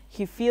account,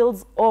 he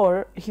feels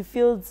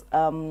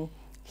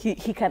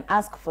he can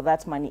ask for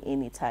that money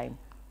anytime.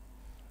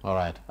 All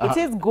right. It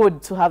is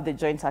good to have the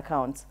joint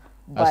account.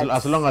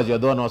 As long as you're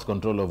the one who has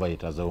control over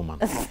it as a woman.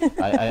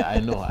 I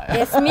know.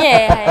 Yes, me,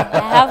 I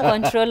have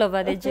control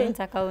over the joint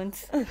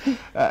account.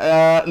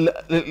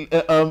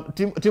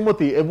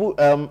 Timothy,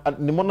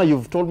 Nimona,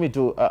 you've told me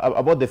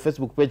about the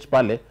Facebook page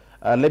pale.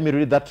 Let me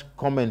read that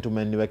comment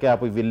umeniwekea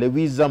hapo hivi.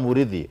 Lewiza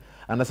Muridhi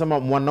anasema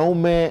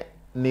mwanaume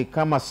ni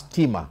kama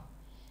stima.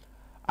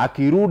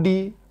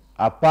 Akirudi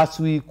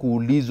apaswi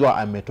kuulizwa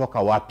ametoka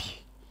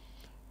wapi.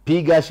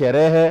 Piga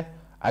sherehe,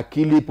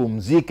 akili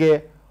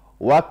pumzike,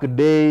 work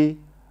day,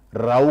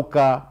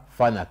 rauka,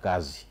 fanya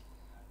kazi.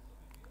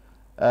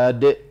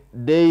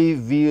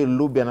 Dave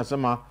Lubi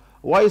anasema,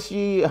 why is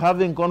she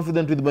having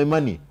confidence with my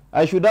money?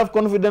 I should have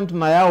confidence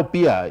na yao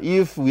pia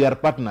if we are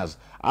partners.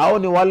 Hao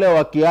ni wale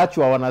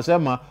wakiachwa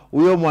wanasema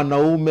huyo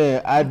mwanaume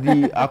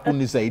hadi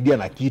hakunisaidia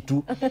na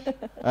kitu.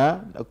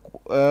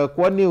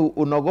 Kwani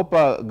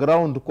unaogopa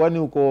ground, kwani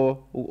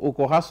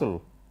uko hustle?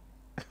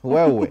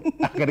 Wewe,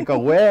 akanika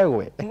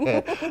wewe.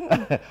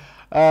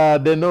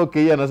 Deno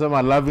KE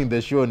anasema loving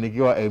the show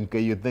nikiwa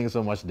MKU. Thanks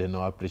so much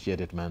Deno,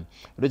 appreciate it man.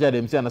 Richard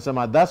MC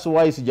anasema that's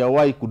why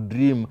sijawahi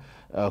kudream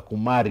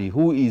kumari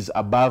who is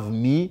above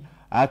me,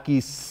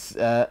 aki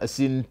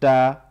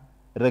sinta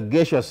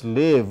regeshwa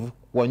slave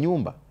kwa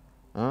nyumba.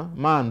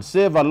 Man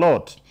save a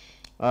lot.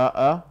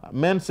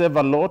 Men save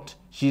a lot.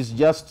 She's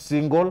just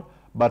single,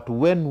 but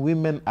when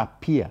women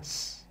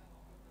appears.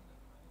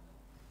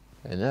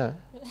 Yeah.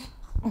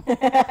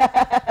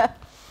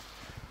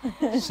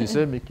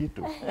 Sisemi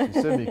kitu.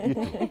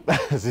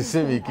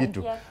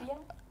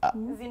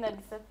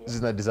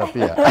 Zina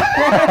disappear.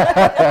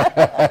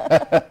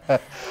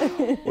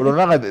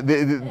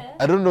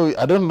 I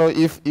don't know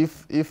if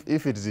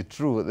it is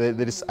true.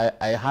 There is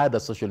I heard a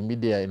social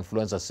media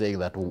influencer saying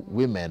that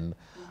women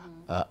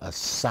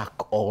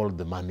suck all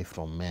the money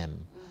from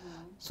men.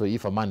 So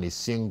if a man is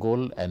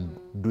single and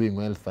doing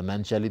well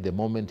financially, the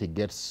moment he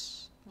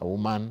gets a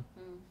woman,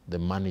 the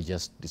money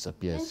just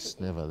disappears. It's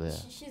never there.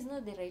 She's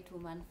not the right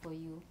woman for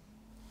you.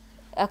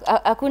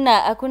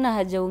 Hakuna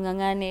haja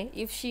ungangane.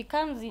 If she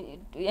comes in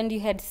and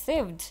you had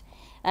saved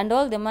and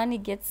all the money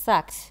gets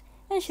sucked,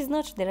 then she's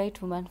not the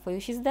right woman for you.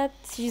 She's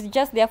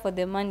just there for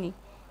the money.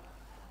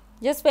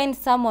 Just find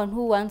someone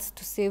who wants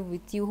to save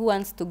with you, who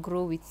wants to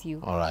grow with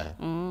you. All right.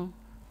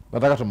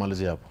 Nataka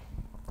tumalizie hapo.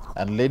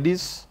 And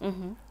ladies,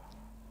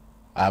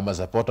 I'm a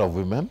supporter of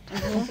women.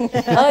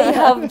 Oh, you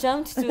have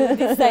jumped to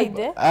this side,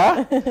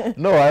 eh?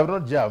 No, I have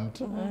not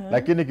jumped.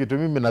 Lakini kitu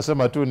mimi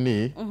nasema tu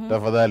ni,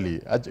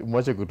 tafadhali,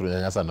 mwache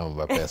kutunyanyasa na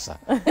mambo ya pesa.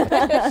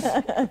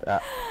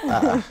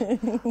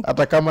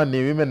 Hata kama ni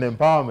women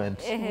empowerment,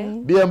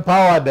 be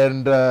empowered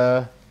and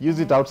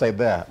use it outside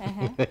there.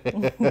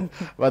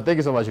 But thank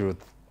you so much,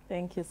 Ruth.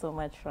 Thank you so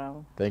much,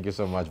 Ram. Thank you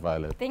so much,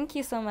 Violet. Thank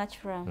you so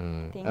much,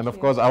 Ram. Thank And of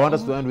you. course, I want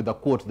us to end with a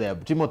quote there.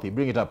 Timothy,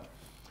 bring it up.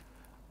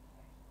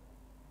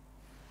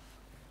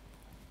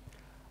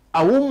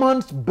 A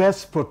woman's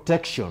best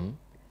protection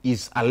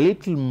is a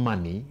little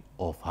money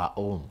of her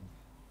own.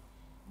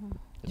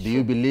 Do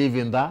you believe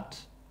in that?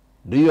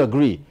 Do you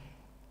agree?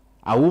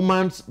 A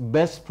woman's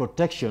best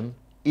protection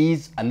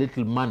is a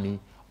little money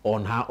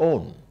on her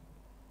own.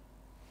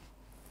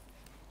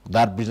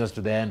 That brings us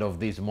to the end of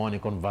this morning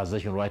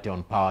conversation right here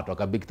on Power Talk.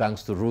 A big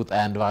thanks to Ruth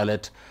and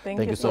Violet.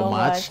 Thank you so so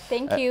much.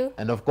 Thank you.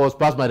 And of course,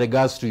 pass my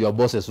regards to your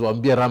bosses.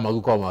 Waambie Ram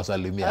Aguko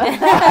amewasalimia.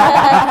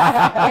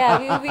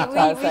 Yeah, we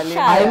I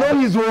shall. know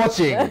he's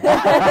watching.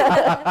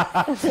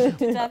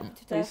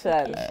 We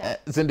shall.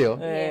 Sindio?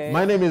 Yeah.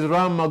 My name is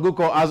Ram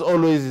Maguko. As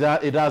always,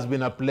 it has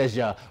been a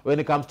pleasure. When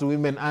it comes to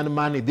women and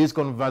money, this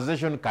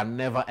conversation can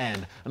never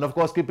end. And of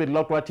course, keep it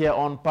locked right here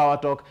on Power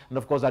Talk. And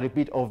of course, a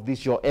repeat of this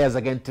show airs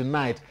again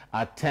tonight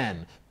at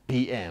 10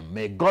 p.m.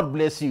 May God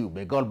bless you.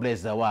 May God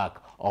bless the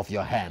work of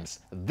your hands.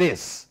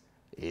 This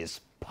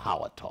is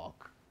Power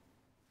Talk.